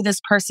know who this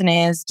person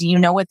is? Do you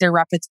know what their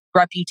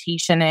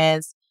reputation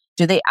is?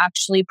 Do they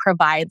actually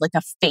provide like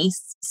a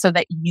face so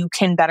that you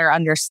can better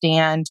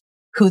understand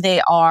who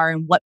they are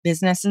and what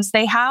businesses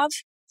they have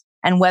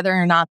and whether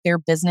or not their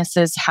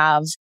businesses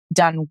have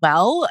done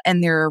well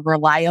and they're a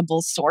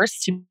reliable source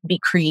to be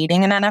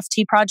creating an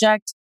NFT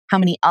project? How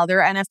many other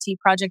NFT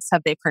projects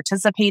have they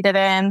participated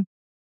in?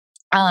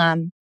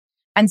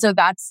 And so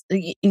that's,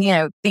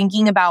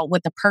 thinking about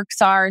what the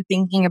perks are,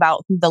 thinking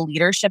about who the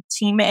leadership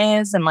team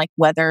is and like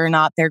whether or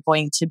not they're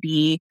going to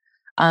be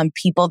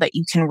people that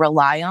you can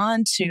rely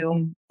on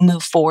to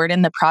move forward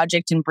in the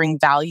project and bring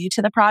value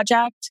to the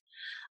project.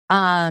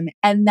 And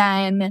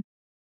then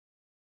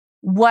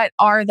what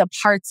are the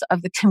parts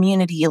of the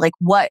community? Like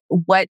what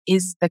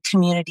is the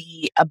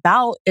community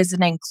about? Is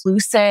it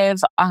inclusive?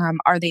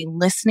 Are they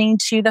listening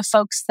to the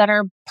folks that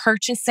are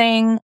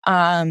purchasing?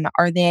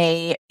 Are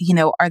they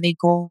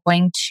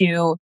going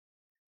to,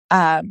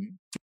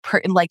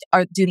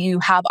 do you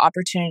have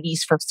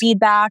opportunities for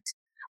feedback?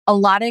 A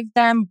lot of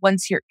them,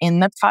 once you're in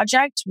the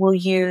project, will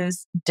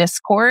use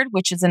Discord,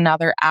 which is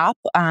another app,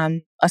 a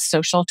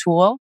social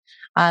tool.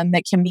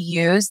 That can be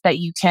used, that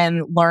you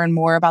can learn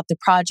more about the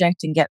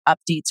project and get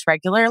updates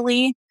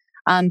regularly.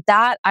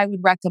 That I would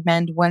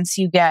recommend once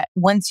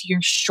you're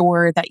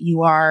sure that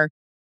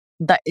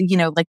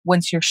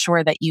once you're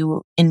sure that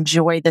you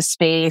enjoy the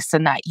space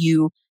and that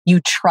you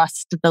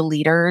trust the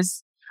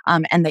leaders,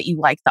 and that you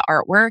like the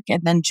artwork,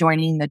 and then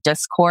joining the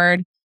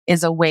Discord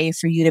is a way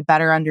for you to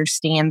better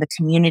understand the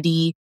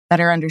community,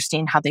 better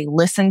understand how they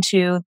listen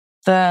to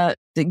the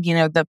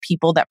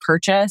people that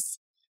purchase.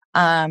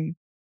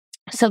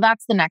 So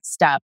that's the next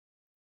step.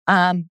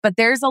 But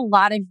there's a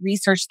lot of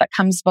research that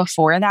comes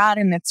before that.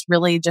 And it's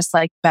really just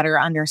like better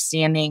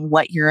understanding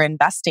what you're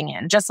investing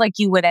in, just like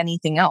you would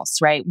anything else,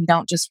 right? We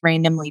don't just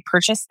randomly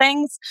purchase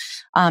things,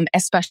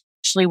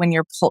 especially when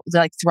you're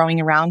like throwing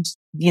around,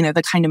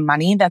 the kind of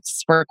money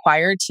that's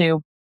required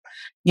to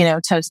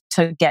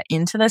get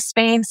into this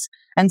space.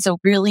 And so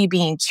really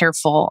being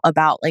careful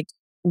about like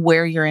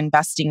where you're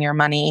investing your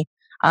money,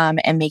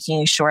 and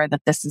making sure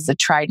that this is a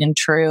tried and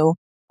true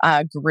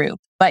group.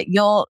 But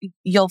you'll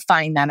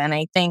find them. And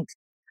I think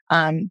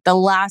the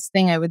last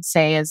thing I would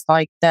say is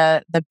like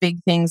the big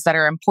things that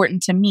are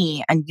important to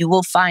me, and you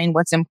will find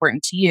what's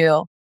important to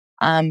you.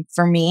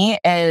 For me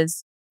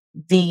is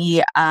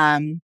the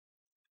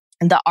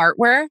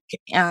artwork,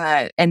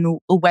 and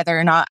whether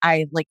or not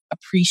I like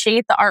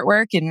appreciate the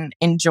artwork and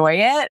enjoy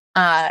it.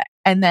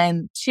 And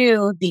then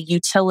 2, the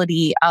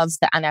utility of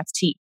the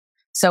NFT.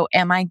 So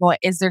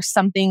is there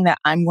something that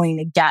I'm going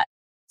to get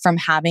from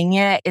having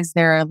it? Is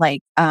there a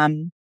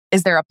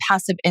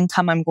passive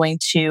income I'm going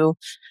to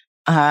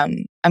have?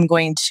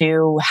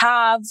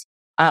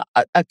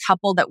 A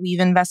couple that we've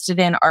invested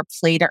in are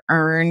play to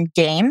earn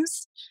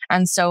games.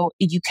 And so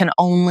you can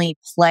only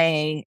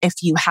play if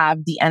you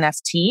have the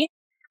NFT.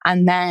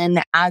 And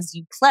then as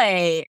you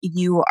play,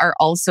 you are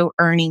also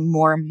earning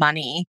more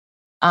money,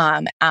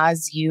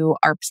 as you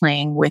are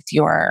playing with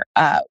your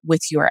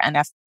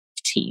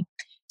NFT.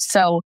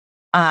 So,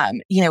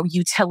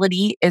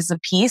 utility is a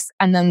piece,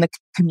 and then the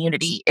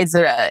community. Is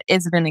it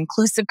an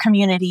inclusive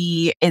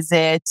community? Is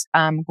it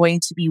going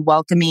to be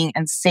welcoming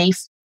and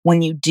safe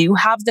when you do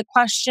have the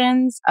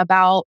questions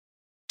about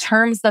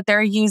terms that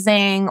they're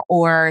using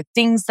or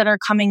things that are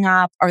coming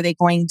up? Are they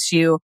going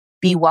to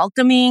be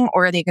welcoming,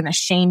 or are they going to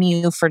shame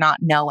you for not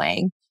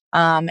knowing?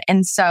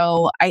 And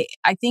so I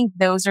think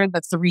those are the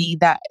 3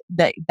 that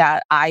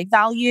I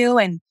value,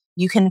 and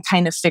you can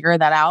kind of figure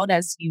that out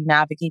as you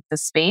navigate the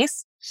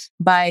space.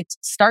 But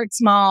start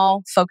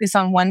small, focus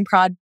on one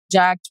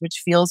project,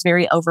 which feels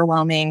very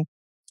overwhelming,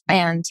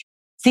 and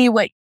see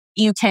what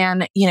you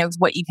can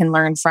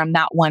learn from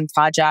that one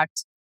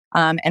project,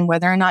 and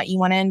whether or not you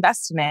want to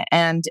invest in it.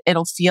 And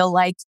it'll feel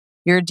like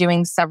you're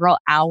doing several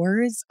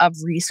hours of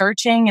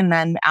researching, and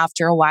then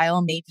after a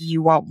while, maybe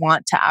you won't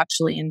want to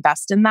actually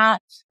invest in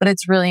that. But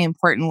it's really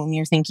important when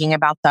you're thinking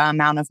about the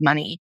amount of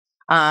money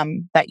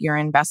that you're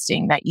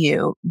investing that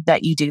you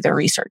do the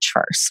research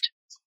first.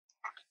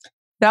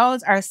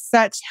 Those are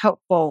such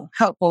helpful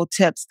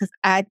tips, because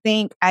I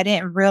think I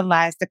didn't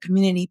realize the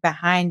community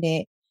behind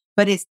it,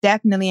 but it's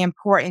definitely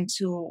important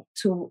to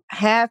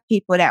have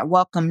people that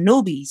welcome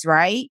newbies,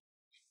 right?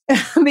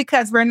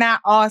 Because we're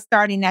not all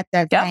starting at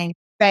the same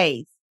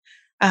phase.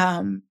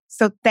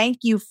 So thank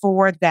you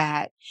for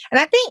that. And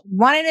I think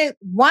one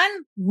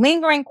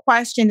lingering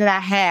question that I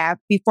have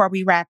before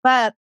we wrap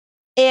up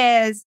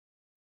is,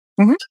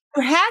 you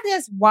have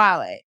this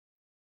wallet,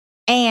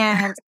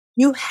 and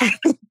you have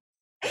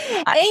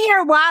in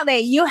your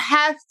wallet, you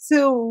have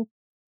to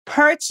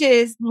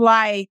purchase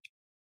like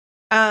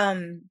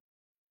some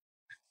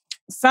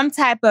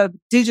type of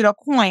digital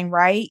coin,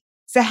 right?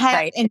 To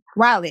have in your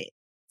wallet.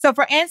 So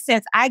for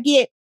instance, I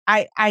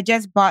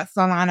just bought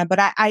Solana, but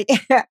I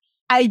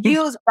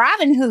use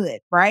Robinhood,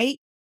 right?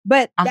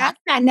 But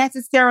that's not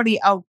necessarily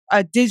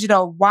a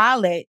digital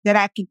wallet that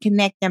I can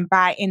connect and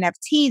buy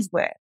NFTs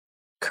with.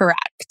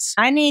 Correct.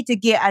 I need to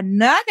get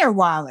another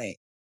wallet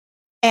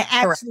and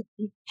actually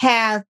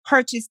have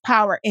purchase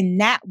power in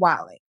that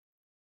wallet.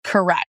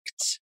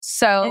 Correct.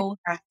 So,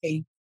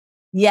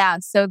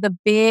 so the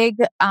big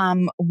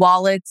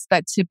wallets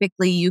that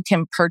typically you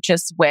can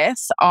purchase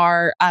with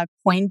are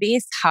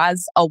Coinbase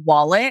has a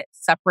wallet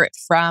separate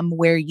from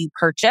where you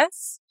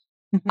purchase.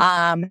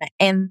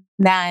 And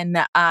then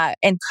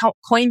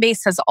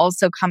Coinbase has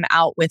also come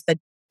out with a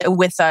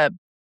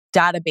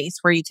database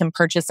where you can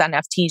purchase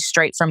NFTs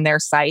straight from their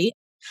site.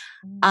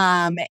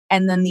 And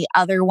then the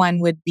other one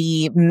would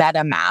be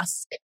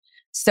MetaMask.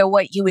 So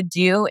what you would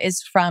do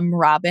is from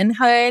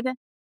Robinhood,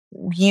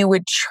 you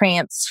would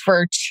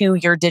transfer to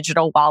your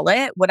digital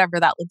wallet, whatever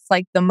that looks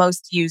like. The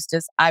most used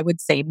is, I would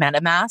say,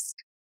 MetaMask.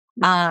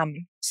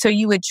 So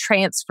you would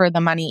transfer the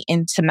money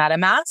into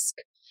MetaMask.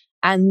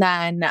 And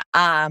then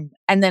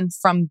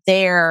from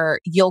there,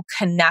 you'll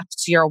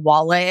connect your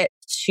wallet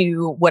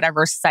to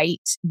whatever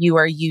site you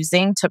are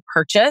using to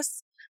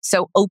purchase.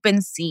 So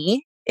OpenSea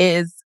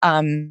is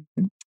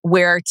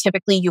where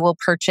typically you will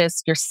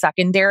purchase your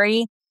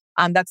secondary.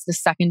 That's the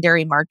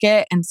secondary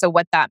market. And so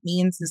what that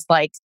means is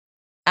like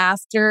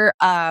after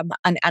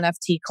an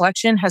NFT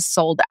collection has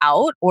sold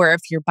out, or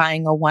if you're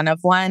buying a one of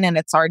one and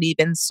it's already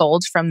been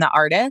sold from the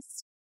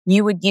artist,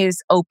 you would use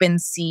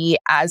OpenSea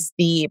as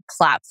the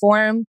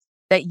platform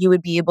that you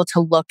would be able to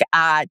look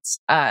at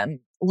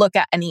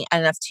any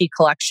NFT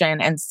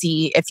collection and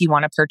see if you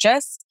want to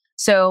purchase.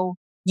 So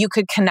you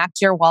could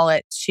connect your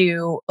wallet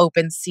to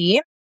OpenSea,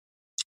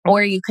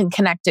 or you can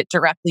connect it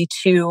directly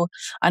to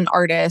an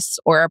artist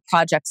or a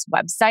project's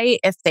website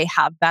if they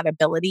have that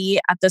ability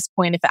at this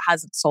point, if it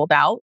hasn't sold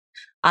out.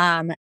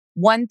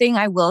 One thing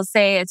I will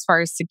say as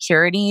far as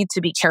security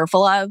to be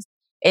careful of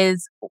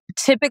is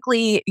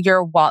typically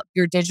your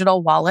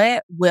digital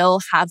wallet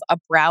will have a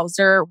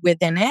browser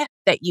within it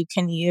that you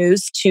can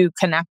use to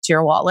connect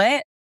your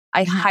wallet.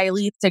 I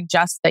highly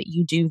suggest that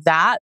you do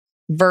that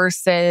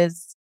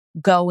versus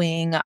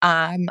going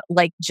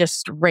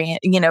just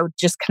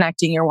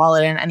connecting your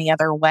wallet in any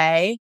other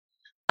way.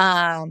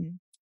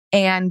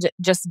 And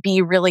just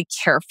be really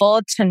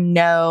careful to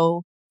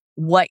know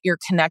what you're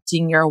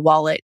connecting your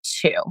wallet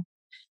to.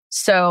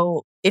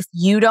 So if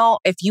you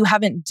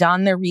haven't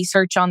done the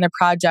research on the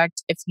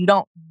project, if you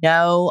don't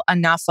know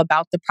enough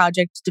about the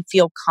project to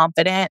feel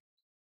confident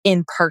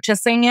in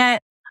purchasing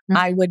it,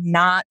 I would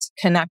not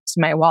connect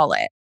my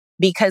wallet.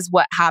 Because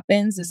what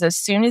happens is as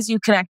soon as you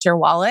connect your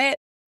wallet,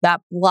 that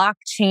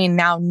blockchain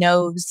now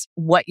knows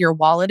what your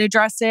wallet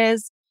address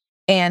is.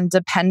 And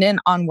dependent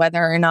on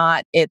whether or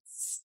not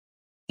it's,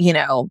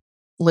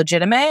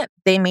 legitimate,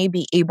 they may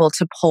be able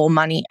to pull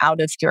money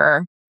out of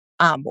your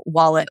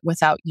wallet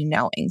without you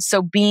knowing.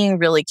 So being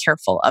really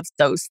careful of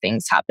those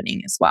things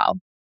happening as well.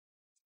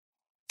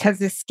 Because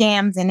the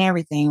scams and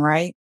everything,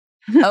 right?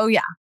 Oh,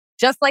 yeah.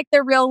 Just like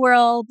the real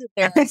world,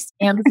 there are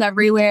scams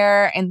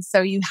everywhere. And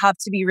so you have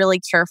to be really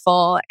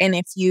careful. And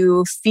if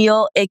you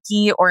feel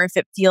icky or if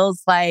it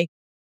feels like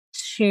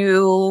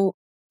too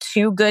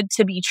good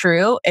to be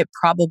true, it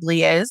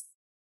probably is.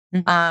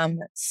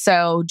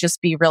 So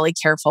just be really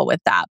careful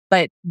with that.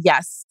 But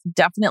yes,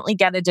 definitely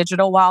get a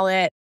digital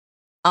wallet.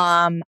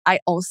 I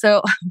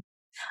also,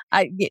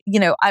 I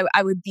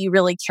would be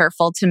really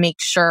careful to make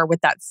sure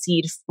with that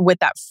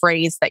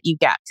phrase that you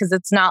get, because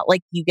it's not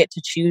like you get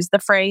to choose the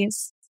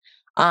phrase.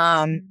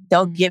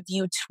 They'll give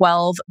you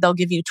 12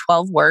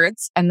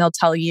 words and they'll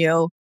tell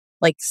you,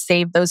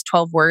 save those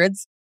 12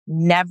 words,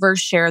 never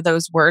share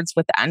those words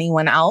with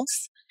anyone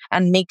else,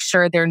 and make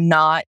sure they're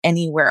not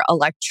anywhere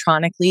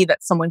electronically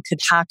that someone could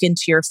hack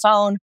into your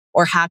phone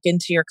or hack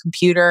into your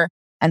computer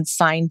and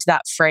find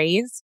that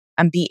phrase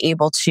and be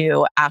able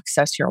to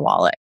access your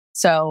wallet.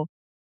 So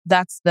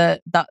that's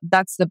the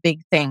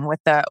big thing with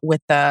the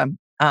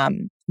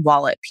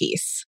wallet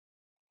piece.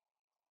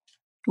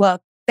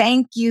 Well,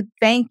 thank you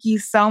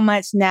so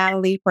much,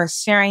 Natalie, for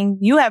sharing.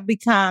 You have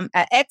become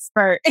an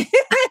expert,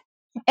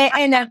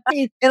 and at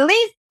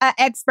least an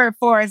expert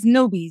for us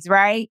newbies,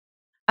 right?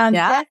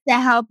 Just to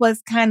help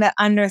us kind of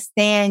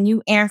understand.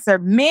 You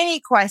answered many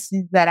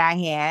questions that I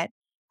had.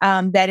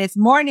 That is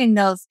more than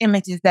those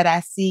images that I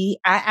see.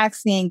 I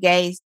actually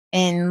engaged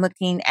in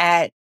looking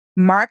at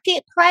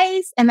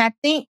Marketplace, and I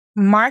think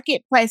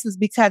Marketplace was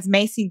because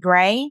Macy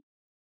Gray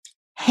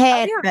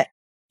had the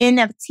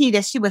NFT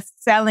that she was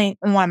selling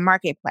on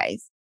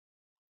Marketplace.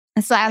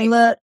 And so I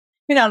looked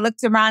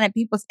around at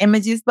people's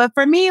images, but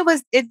for me, it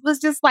was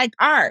just like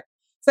art.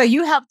 So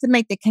you help to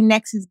make the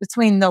connections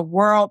between the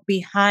world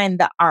behind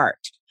the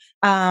art.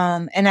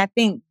 And I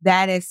think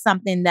that is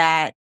something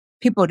that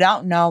people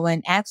don't know,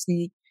 and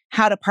actually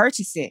how to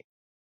purchase it.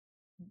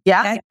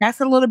 Yeah.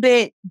 That's a little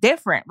bit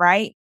different,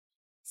 right?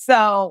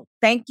 So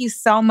thank you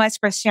so much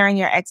for sharing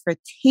your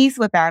expertise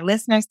with our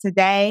listeners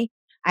today.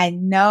 I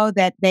know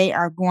that they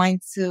are going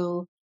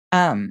to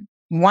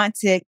want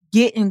to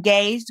get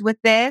engaged with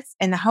this,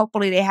 and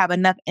hopefully they have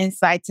enough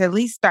insight to at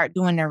least start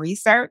doing their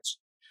research.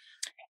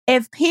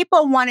 If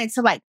people wanted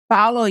to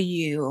follow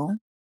you,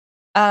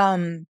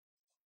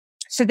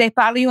 should they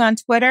follow you on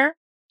Twitter?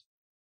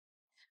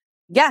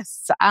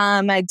 Yes,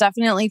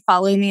 definitely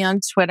follow me on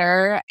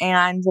Twitter,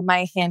 and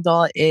my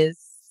handle is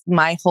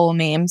my whole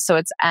name. So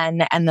it's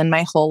N and then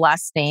my whole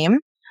last name.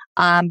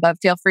 But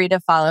feel free to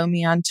follow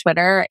me on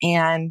Twitter.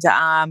 And,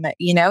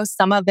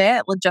 some of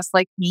it, just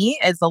like me,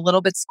 is a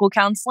little bit school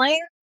counseling,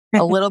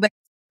 a little bit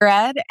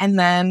red, and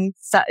then,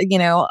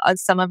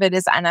 some of it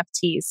is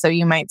NFTs. So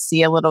you might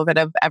see a little bit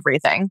of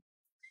everything.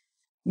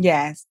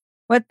 Yes.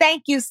 Well,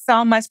 thank you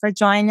so much for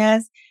joining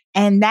us.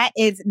 And that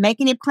is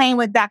Making It Plain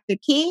with Dr.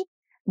 Key.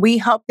 We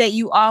hope that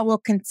you all will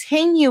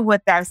continue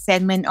with our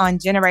segment on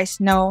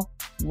generational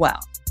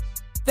wealth.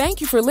 Thank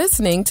you for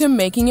listening to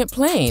Making It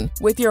Plain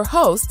with your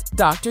host,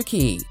 Dr.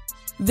 Key.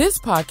 This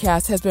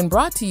podcast has been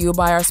brought to you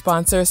by our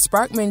sponsor,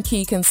 Sparkman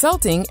Key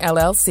Consulting,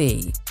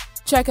 LLC.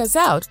 Check us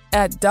out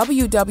at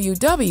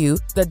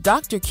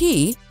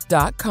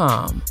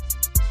www.thedrkey.com.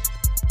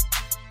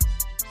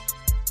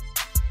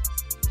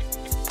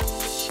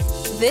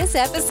 This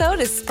episode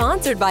is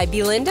sponsored by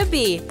Belinda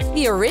B,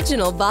 the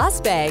original boss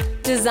bag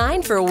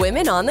designed for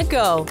women on the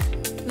go.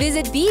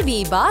 Visit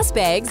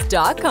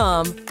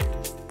bbbossbags.com.